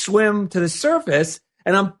trying to swim to the surface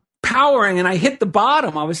and I'm powering and I hit the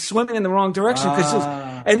bottom. I was swimming in the wrong direction.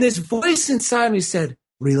 And this voice inside me said,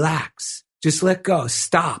 relax, just let go,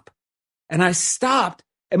 stop. And I stopped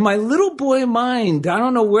and my little boy mind, I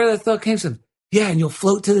don't know where that thought came from. Yeah, and you'll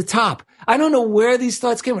float to the top. I don't know where these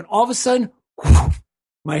thoughts came from. All of a sudden,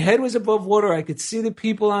 my head was above water. I could see the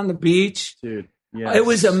people on the beach. Dude. Yes. It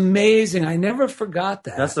was amazing. I never forgot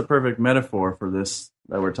that. That's the perfect metaphor for this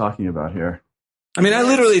that we're talking about here. I mean, I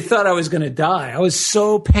literally thought I was going to die. I was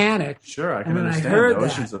so panicked. Sure, I can understand. I heard the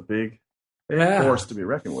ocean's a big force to be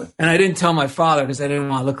reckoned with. And I didn't tell my father because I didn't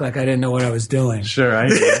want to look like I didn't know what I was doing. Sure, I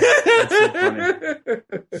did. That's so funny.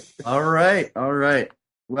 All right.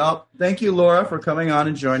 Well, thank you, Laura, for coming on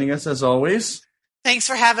and joining us as always. Thanks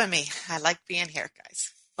for having me. I like being here, guys.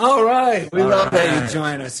 All right. We love that you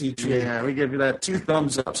join us each week. Yeah, we give you that 2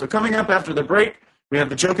 thumbs up. So coming up after the break, we have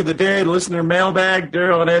the joke of the day, the listener mailbag,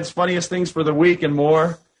 Daryl and Ed's funniest things for the week, and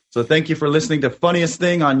more. So thank you for listening to Funniest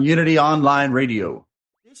Thing on Unity Online Radio.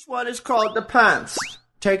 This one is called The Pants.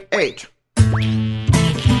 Take 8.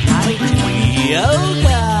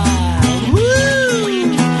 Yoga! Woo!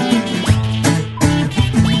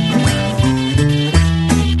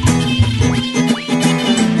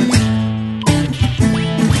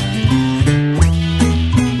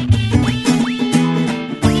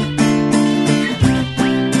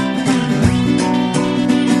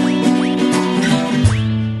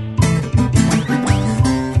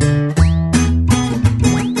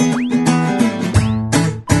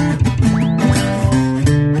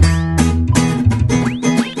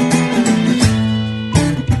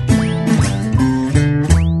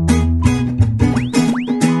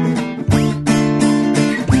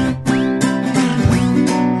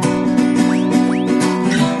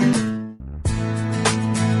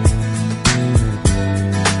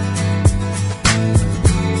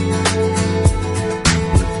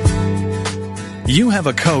 You have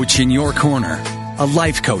a coach in your corner, a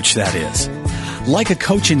life coach, that is. Like a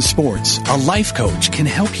coach in sports, a life coach can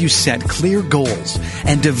help you set clear goals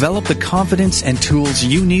and develop the confidence and tools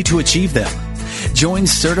you need to achieve them. Join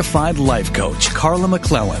certified life coach Carla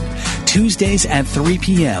McClellan Tuesdays at 3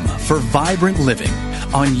 p.m. for Vibrant Living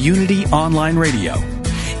on Unity Online Radio.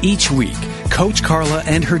 Each week, Coach Carla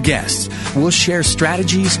and her guests will share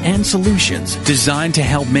strategies and solutions designed to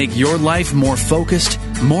help make your life more focused,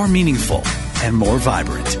 more meaningful, and more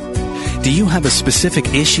vibrant. Do you have a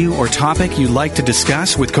specific issue or topic you'd like to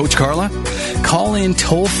discuss with Coach Carla? Call in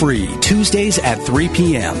toll-free Tuesdays at 3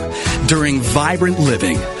 p.m. during Vibrant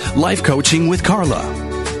Living, Life Coaching with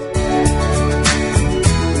Carla.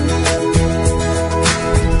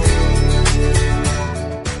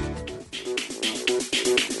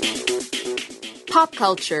 Pop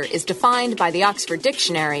culture is defined by the Oxford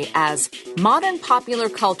Dictionary as modern popular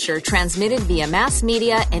culture transmitted via mass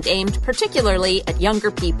media and aimed particularly at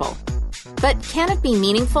younger people. But can it be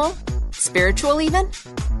meaningful? Spiritual even?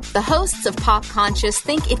 The hosts of Pop Conscious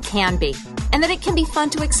think it can be, and that it can be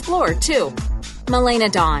fun to explore too. Milena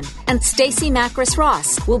Dawn and Stacey Macris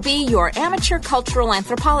Ross will be your amateur cultural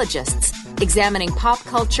anthropologists, examining pop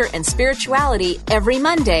culture and spirituality every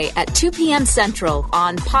Monday at 2 p.m. Central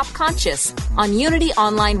on Pop Conscious on Unity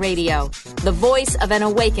Online Radio, the voice of an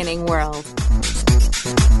awakening world.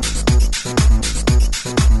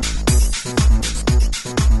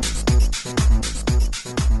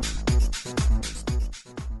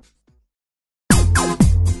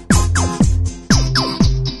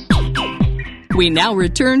 We now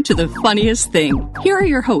return to the funniest thing. Here are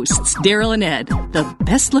your hosts, Daryl and Ed, the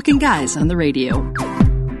best-looking guys on the radio.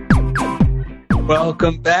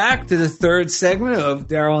 Welcome back to the third segment of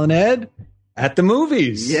Daryl and Ed at the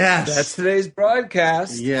movies. Yes. That's today's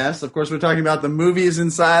broadcast. Yes, of course, we're talking about the movies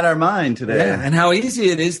inside our mind today. Yeah, and how easy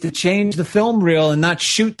it is to change the film reel and not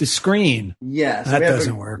shoot the screen. Yes. That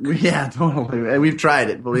doesn't work. Yeah, totally. We've tried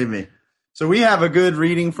it, believe me. So we have a good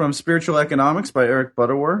reading from Spiritual Economics by Eric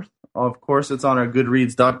Butterworth. Of course, it's on our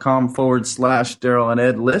goodreads.com/Daryl and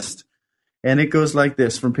Ed list. And it goes like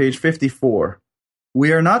this from page 54.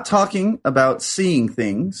 We are not talking about seeing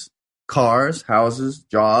things, cars, houses,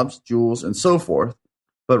 jobs, jewels, and so forth,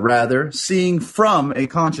 but rather seeing from a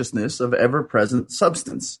consciousness of ever-present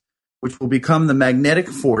substance, which will become the magnetic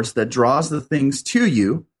force that draws the things to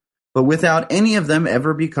you, but without any of them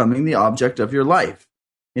ever becoming the object of your life.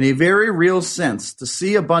 In a very real sense, to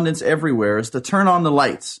see abundance everywhere is to turn on the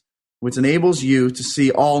lights, which enables you to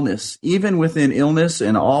see allness, even within illness,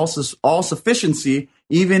 and all sufficiency,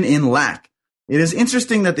 even in lack. It is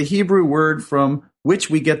interesting that the Hebrew word from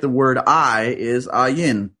which we get the word I is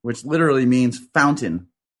ayin, which literally means fountain.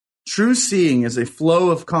 True seeing is a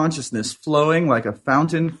flow of consciousness flowing like a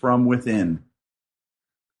fountain from within.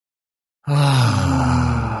 This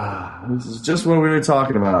is just what we were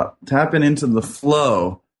talking about. Tapping into the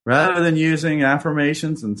flow rather than using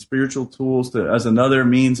affirmations and spiritual tools as another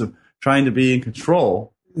means of trying to be in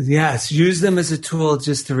control. Yes, use them as a tool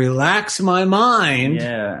just to relax my mind.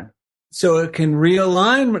 Yeah. So it can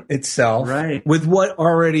realign itself with what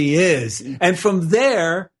already is. And from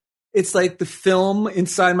there, it's like the film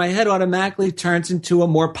inside my head automatically turns into a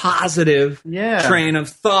more positive train of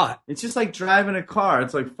thought. It's just like driving a car.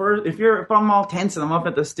 It's like first, if I'm all tense and I'm up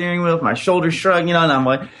at the steering wheel with my shoulders shrugged, and I'm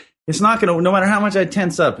like, it's not going to, no matter how much I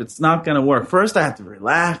tense up, it's not going to work. First, I have to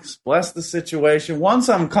relax, bless the situation. Once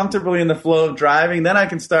I'm comfortably in the flow of driving, then I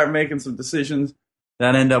can start making some decisions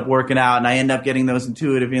that end up working out, and I end up getting those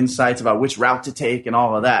intuitive insights about which route to take and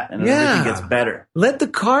all of that, and everything gets better. Let the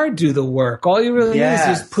car do the work. All you really need is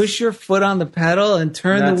just push your foot on the pedal and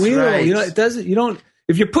turn the wheel. Right.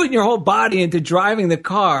 If you're putting your whole body into driving the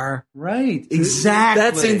car. Right. Exactly.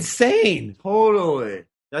 That's insane. Totally.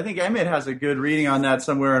 I think Emmett has a good reading on that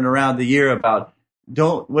somewhere in around the year about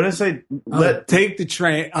take the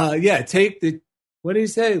train. What do you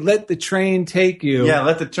say? Let the train take you. Yeah,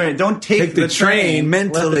 let the train. Don't take the train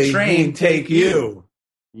mentally. Let the train take you.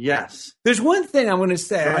 Yes. There's one thing I want to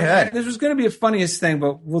say. Go ahead. This was going to be a funniest thing,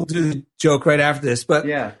 but we'll do the joke right after this. But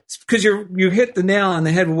because you hit the nail on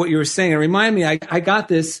the head with what you were saying. It reminded me, I got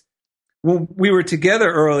this when we were together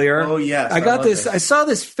earlier. Oh, yes. I got this. I saw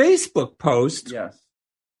this Facebook post. Yes.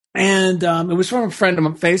 And it was from a friend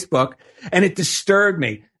on Facebook, and it disturbed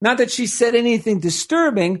me. Not that she said anything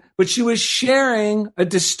disturbing, but she was sharing a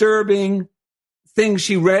disturbing thing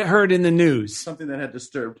she heard in the news. Something that had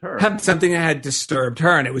disturbed her. Something that had disturbed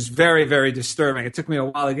her, and it was very, very disturbing. It took me a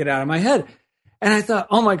while to get out of my head. And I thought,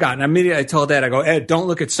 oh, my God. And immediately I told Ed, I go, Ed, don't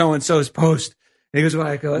look at so-and-so's post. And he goes, well,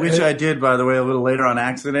 I go, which I did, by the way, a little later on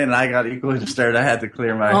accident, and I got equally disturbed. I had to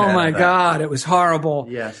clear my head. Oh, my God. It was horrible.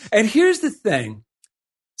 Yes. And here's the thing.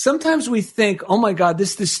 Sometimes we think, oh, my God,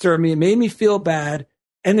 this disturbed me. It made me feel bad.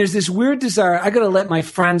 And there's this weird desire. I got to let my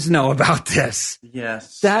friends know about this.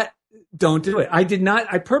 Yes. Don't do it.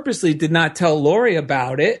 I purposely did not tell Lori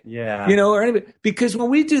about it. Yeah. Or anybody, because when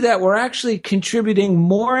we do that, we're actually contributing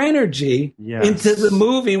more energy into the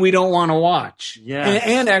movie we don't want to watch. Yes.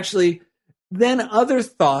 And actually, then other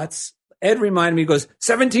thoughts. Ed reminded me, he goes,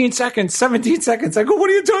 17 seconds, 17 seconds. I go, what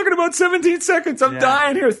are you talking about, 17 seconds? I'm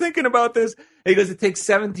dying here thinking about this. And he goes, it takes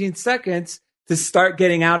 17 seconds to start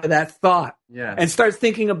getting out of that thought. Yeah. And start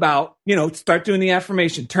thinking about, start doing the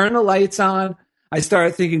affirmation. Turn the lights on. I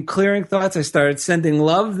started thinking clearing thoughts. I started sending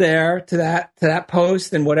love there to that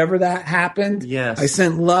post, and whatever that happened. Yes. I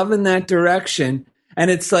sent love in that direction.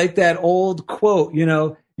 And it's like that old quote,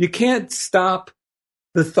 you can't stop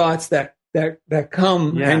the thoughts that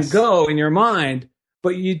come and go in your mind,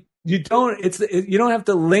 but you don't have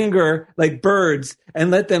to linger like birds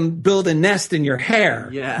and let them build a nest in your hair.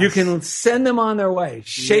 Yes. You can send them on their way.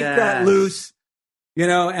 Shake that loose,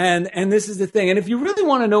 and this is the thing. And if you really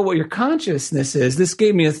want to know what your consciousness is, this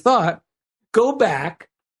gave me a thought. Go back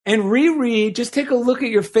and reread, just take a look at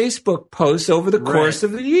your Facebook posts over the course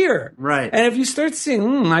of the year. Right. And if you start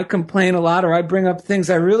seeing, I complain a lot, or I bring up things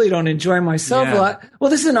I really don't enjoy myself a lot, well,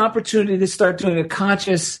 this is an opportunity to start doing a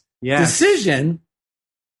conscious decision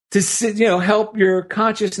to help your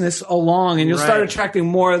consciousness along, and you'll start attracting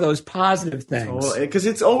more of those positive things. Because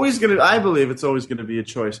I believe it's always going to be a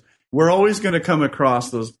choice. We're always going to come across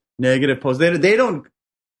those negative posts.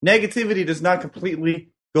 Negativity does not completely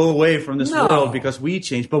go away from this world because we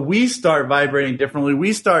change, but we start vibrating differently.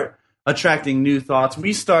 We start attracting new thoughts.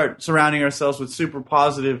 We start surrounding ourselves with super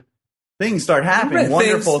positive things start happening,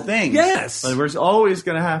 wonderful things. Yes. But we're always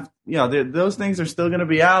going to have, those things are still going to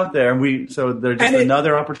be out there. So they're just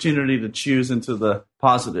another opportunity to choose into the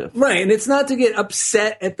positive. Right. And it's not to get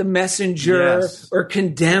upset at the messenger or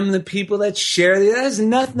condemn the people that share the, that's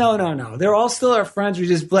nothing. No. They're all still our friends. We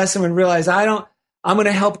just bless them and realize I'm going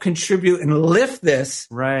to help contribute and lift this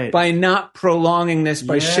by not prolonging this,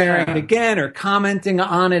 by sharing it again or commenting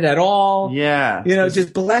on it at all. Yeah.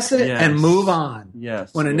 Just bless it and move on.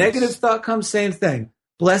 Yes. When a negative thought comes, same thing.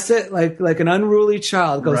 Bless it like an unruly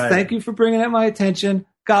child. Goes, thank you for bringing it to my attention.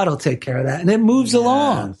 God will take care of that. And it moves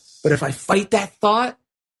along. But if I fight that thought,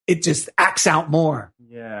 it just acts out more.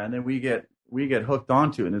 Yeah, and then we get hooked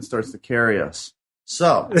onto it, and it starts to carry us.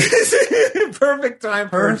 So, perfect time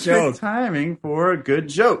for a joke. Perfect timing for a good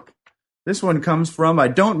joke. This one comes from I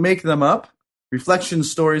Don't Make Them Up,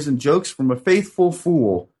 Reflections, Stories, and Jokes from a Faithful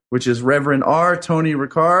Fool, which is Reverend R. Tony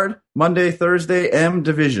Ricard, Monday, Thursday, M.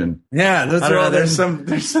 Division. Yeah, those are all. There's some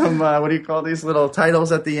what do you call these little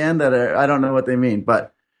titles at the end that are, I don't know what they mean,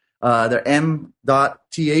 but they're M.th.M.div.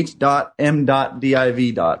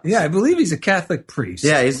 Yeah, I believe he's a Catholic priest.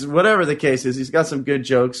 Yeah, he's whatever the case is. He's got some good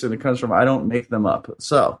jokes, and it comes from I Don't Make Them Up.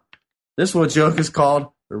 So this one joke is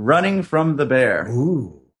called Running from the Bear.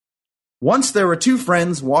 Ooh. Once there were two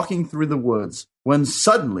friends walking through the woods when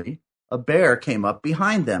suddenly a bear came up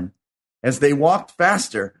behind them. As they walked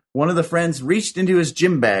faster, one of the friends reached into his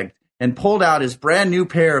gym bag and pulled out his brand new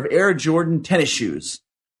pair of Air Jordan tennis shoes.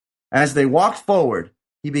 As they walked forward,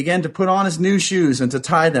 he began to put on his new shoes and to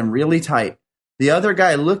tie them really tight. The other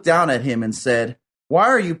guy looked down at him and said, "Why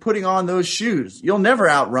are you putting on those shoes? You'll never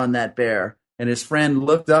outrun that bear." And his friend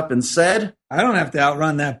looked up and said, "I don't have to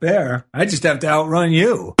outrun that bear. I just have to outrun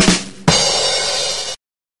you."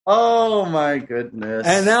 Oh, my goodness.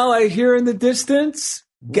 And now I hear in the distance,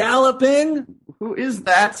 galloping. Who is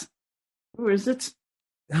that? Who is it?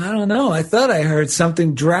 I don't know. I thought I heard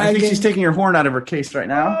something dragging. I think she's taking her horn out of her case right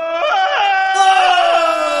now.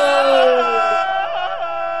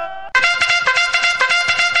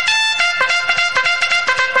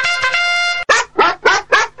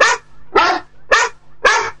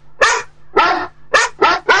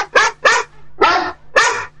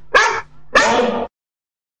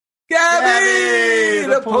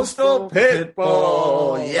 Postal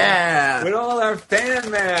Pitbull. Yeah. With all our fan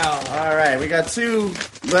mail. All right. We got two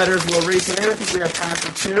letters we'll read today. I think we have time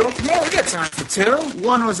for two. Yeah, we got time for two.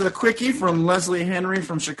 One was a quickie from Leslie Henry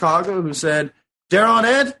from Chicago who said, "Daryl and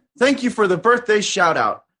Ed, thank you for the birthday shout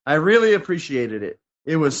out. I really appreciated it.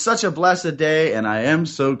 It was such a blessed day, and I am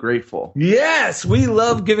so grateful." Yes, we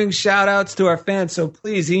love giving shout-outs to our fans, so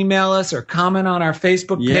please email us or comment on our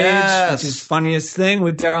Facebook page, which is Funniest Thing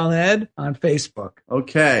with Daryl and Ed on Facebook.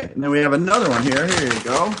 Okay, and then we have another one here. Here you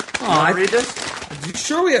go. I read this? Are you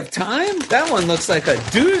sure we have time? That one looks like a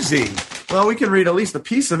doozy. Well, we can read at least a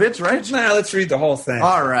piece of it, right? Nah, let's read the whole thing.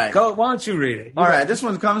 All right. Go. Why don't you read it? All right, this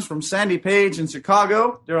one comes from Sandy Page in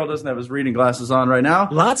Chicago. Daryl doesn't have his reading glasses on right now.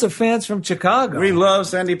 Lots of fans from Chicago. We love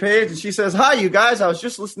Sandy Page, and she says, "Hi, you guys. I was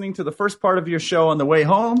just listening to the first part of your show on the way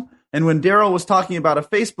home, and when Daryl was talking about a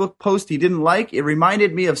Facebook post he didn't like, it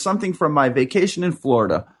reminded me of something from my vacation in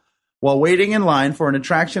Florida. While waiting in line for an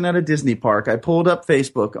attraction at a Disney park, I pulled up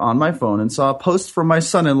Facebook on my phone and saw a post from my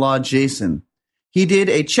son-in-law, Jason. He did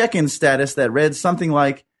a check-in status that read something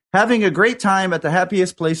like, 'Having a great time at the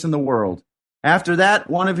happiest place in the world.' After that,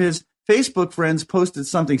 one of his Facebook friends posted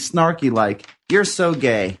something snarky like, 'You're so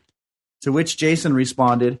gay.' To which Jason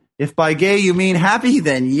responded, 'If by gay you mean happy,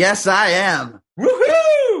 then yes, I am.'"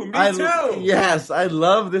 Woohoo! Me too! Yes, I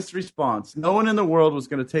love this response. No one in the world was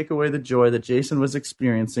going to take away the joy that Jason was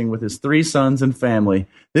experiencing with his 3 sons and family.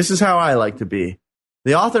 This is how I like to be.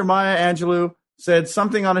 The author Maya Angelou said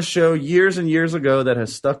something on a show years and years ago that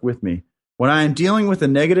has stuck with me. When I am dealing with a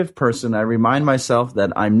negative person, I remind myself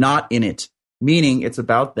that I'm not in it, meaning it's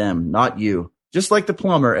about them, not you. Just like the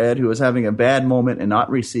plumber, Ed, who is having a bad moment and not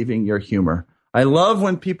receiving your humor. I love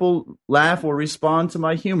when people laugh or respond to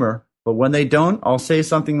my humor, but when they don't, I'll say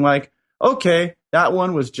something like, "Okay, that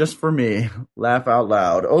one was just for me." Laugh out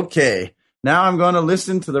loud. Okay. Now I'm going to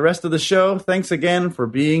listen to the rest of the show. Thanks again for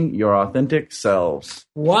being your authentic selves.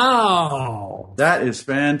 Wow. That is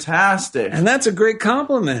fantastic. And that's a great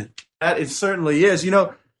compliment. That it certainly is. You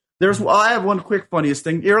know, I have one quick funniest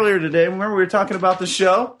thing. Earlier today, remember we were talking about the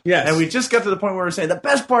show? Yes. And we just got to the point where we were saying the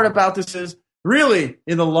best part about this is really,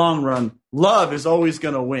 in the long run, love is always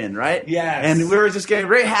going to win, right? Yes. And we were just getting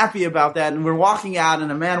very happy about that. And we're walking out,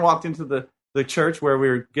 and a man walked into the church where we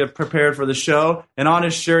were getting prepared for the show. And on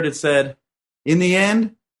his shirt it said, "In the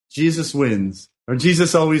end, Jesus wins," or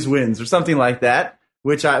 "Jesus always wins," or something like that,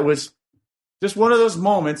 which I was just one of those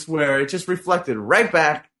moments where it just reflected right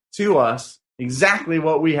back to us exactly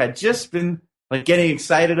what we had just been like getting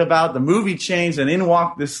excited about. The movie changed, and in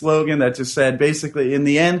walked this slogan that just said, basically, in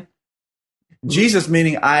the end, Jesus,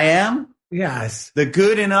 meaning I am, yes, the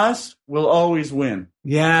good in us will always win.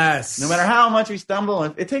 Yes. No matter how much we stumble,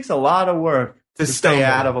 it takes a lot of work to stay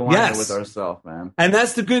out of alignment with ourselves, man. And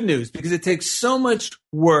that's the good news, because it takes so much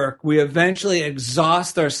work. We eventually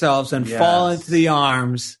exhaust ourselves and fall into the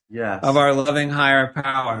arms of our loving higher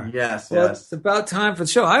power. It's about time for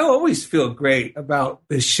the show. I always feel great about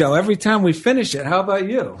this show every time we finish it. How about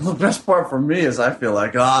you? Well, the best part for me is I feel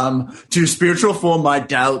like I'm too spiritual for my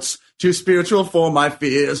doubts, too spiritual for my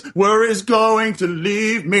fears. Where is going to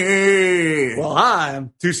leave me? Well,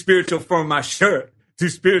 I'm too spiritual for my shirt. Too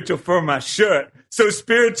spiritual for my shirt. So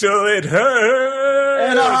spiritual it hurts.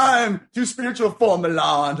 And I'm too spiritual for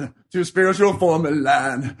Milan. Too spiritual for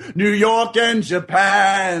Milan. New York and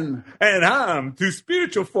Japan. And I'm too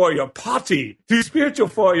spiritual for your party. Too spiritual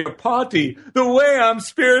for your party. The way I'm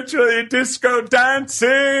spiritually disco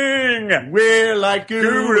dancing. We're like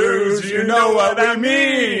gurus, you know what I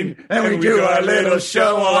mean. And we do our little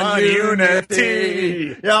show on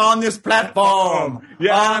Unity. Yeah, on this platform.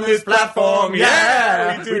 Yeah, on this platform.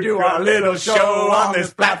 Yeah, we do our little show on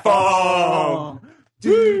this platform.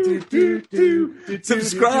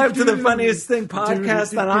 Subscribe to the Funniest Thing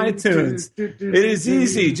podcast on iTunes. It is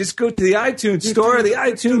easy. Just go to the iTunes store or the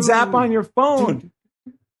iTunes app on your phone.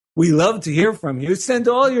 We love to hear from you. Send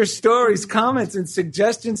all your stories, comments, and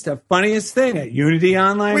suggestions to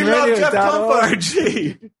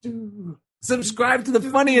funniestthingatunityonlineradio.org. Subscribe to the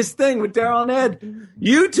Funniest Thing with Daryl and Ed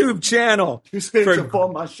YouTube channel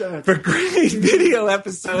for great video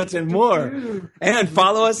episodes and more. And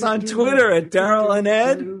follow us on Twitter at Daryl and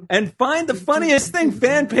Ed. And find the Funniest Thing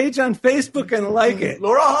fan page on Facebook and like it.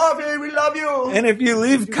 Laura Harvey, we love you. And if you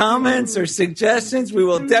leave comments or suggestions, we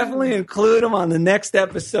will definitely include them on the next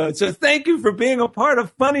episode. So thank you for being a part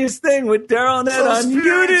of Funniest Thing with Daryl and Ed on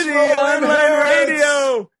Unity Online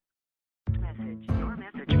Radio.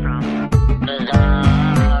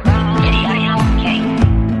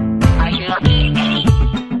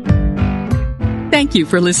 Thank you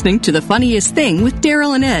for listening to The Funniest Thing with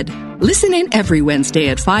Daryl and Ed. Listen in every Wednesday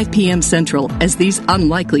at 5 p.m. Central as these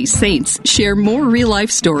unlikely saints share more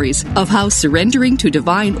real-life stories of how surrendering to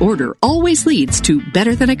divine order always leads to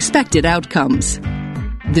better-than-expected outcomes.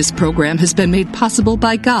 This program has been made possible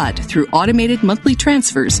by God through automated monthly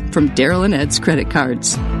transfers from Daryl and Ed's credit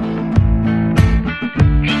cards.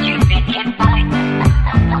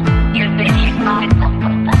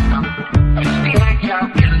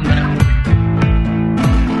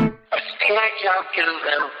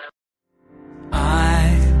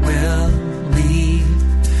 I will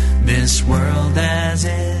leave this world as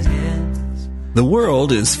it is. The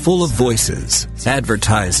world is full of voices,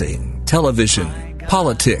 advertising, television,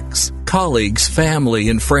 politics, colleagues, family,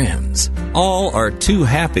 and friends. All are too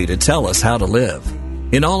happy to tell us how to live.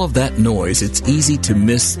 In all of that noise, it's easy to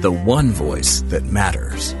miss the one voice that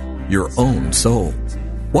matters, your own soul.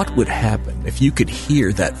 What would happen if you could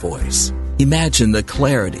hear that voice? Imagine the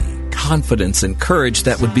clarity, confidence, and courage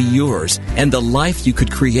that would be yours, and the life you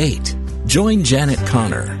could create. Join Janet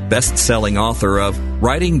Connor, best-selling author of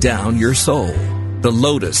Writing Down Your Soul, The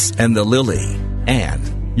Lotus and the Lily, and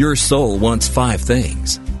Your Soul Wants 5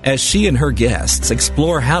 Things, as she and her guests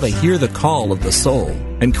explore how to hear the call of the soul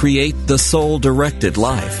and create the soul-directed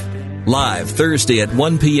life. Live Thursday at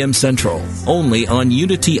 1 p.m. Central, only on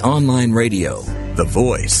Unity Online Radio, the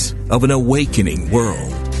voice of an awakening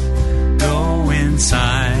world. Go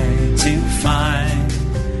inside to find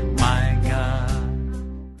my God.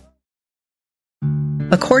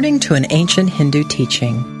 According to an ancient Hindu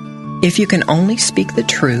teaching, if you can only speak the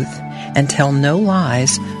truth and tell no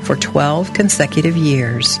lies for 12 consecutive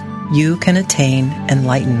years, you can attain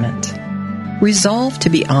enlightenment. Resolve to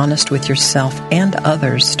be honest with yourself and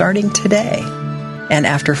others starting today. And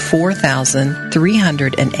after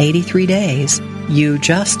 4,383 days, you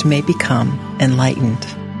just may become enlightened.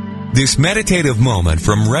 This meditative moment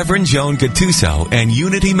from Reverend Joan Gattuso and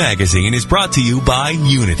Unity Magazine is brought to you by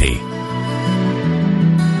Unity.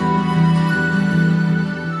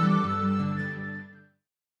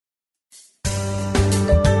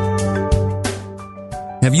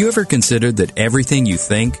 Have you ever considered that everything you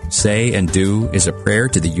think, say, and do is a prayer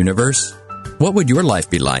to the universe? What would your life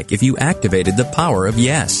be like if you activated the power of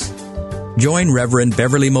yes? Join Reverend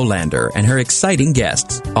Beverly Molander and her exciting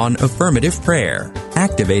guests on Affirmative Prayer,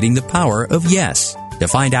 Activating the Power of Yes, to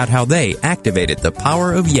find out how they activated the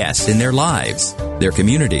power of yes in their lives, their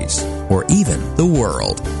communities, or even the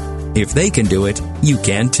world. If they can do it, you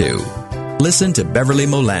can too. Listen to Beverly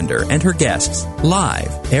Molander and her guests live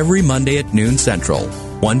every Monday at noon Central,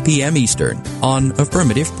 1 p.m. Eastern on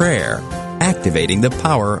Affirmative Prayer, Activating the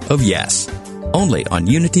Power of Yes. Only on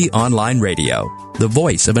Unity Online Radio, the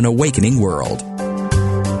voice of an awakening world.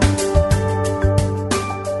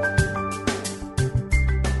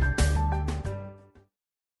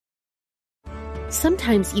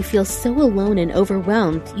 Sometimes you feel so alone and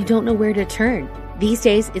overwhelmed you don't know where to turn. These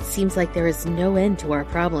days, it seems like there is no end to our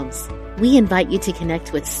problems. We invite you to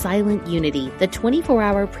connect with Silent Unity, the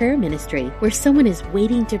 24-hour prayer ministry where someone is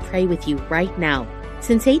waiting to pray with you right now.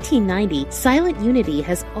 Since 1890, Silent Unity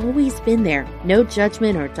has always been there. No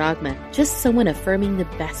judgment or dogma, just someone affirming the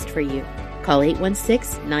best for you. Call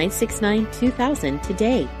 816-969-2000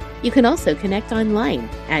 today. You can also connect online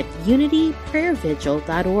at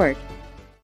unityprayervigil.org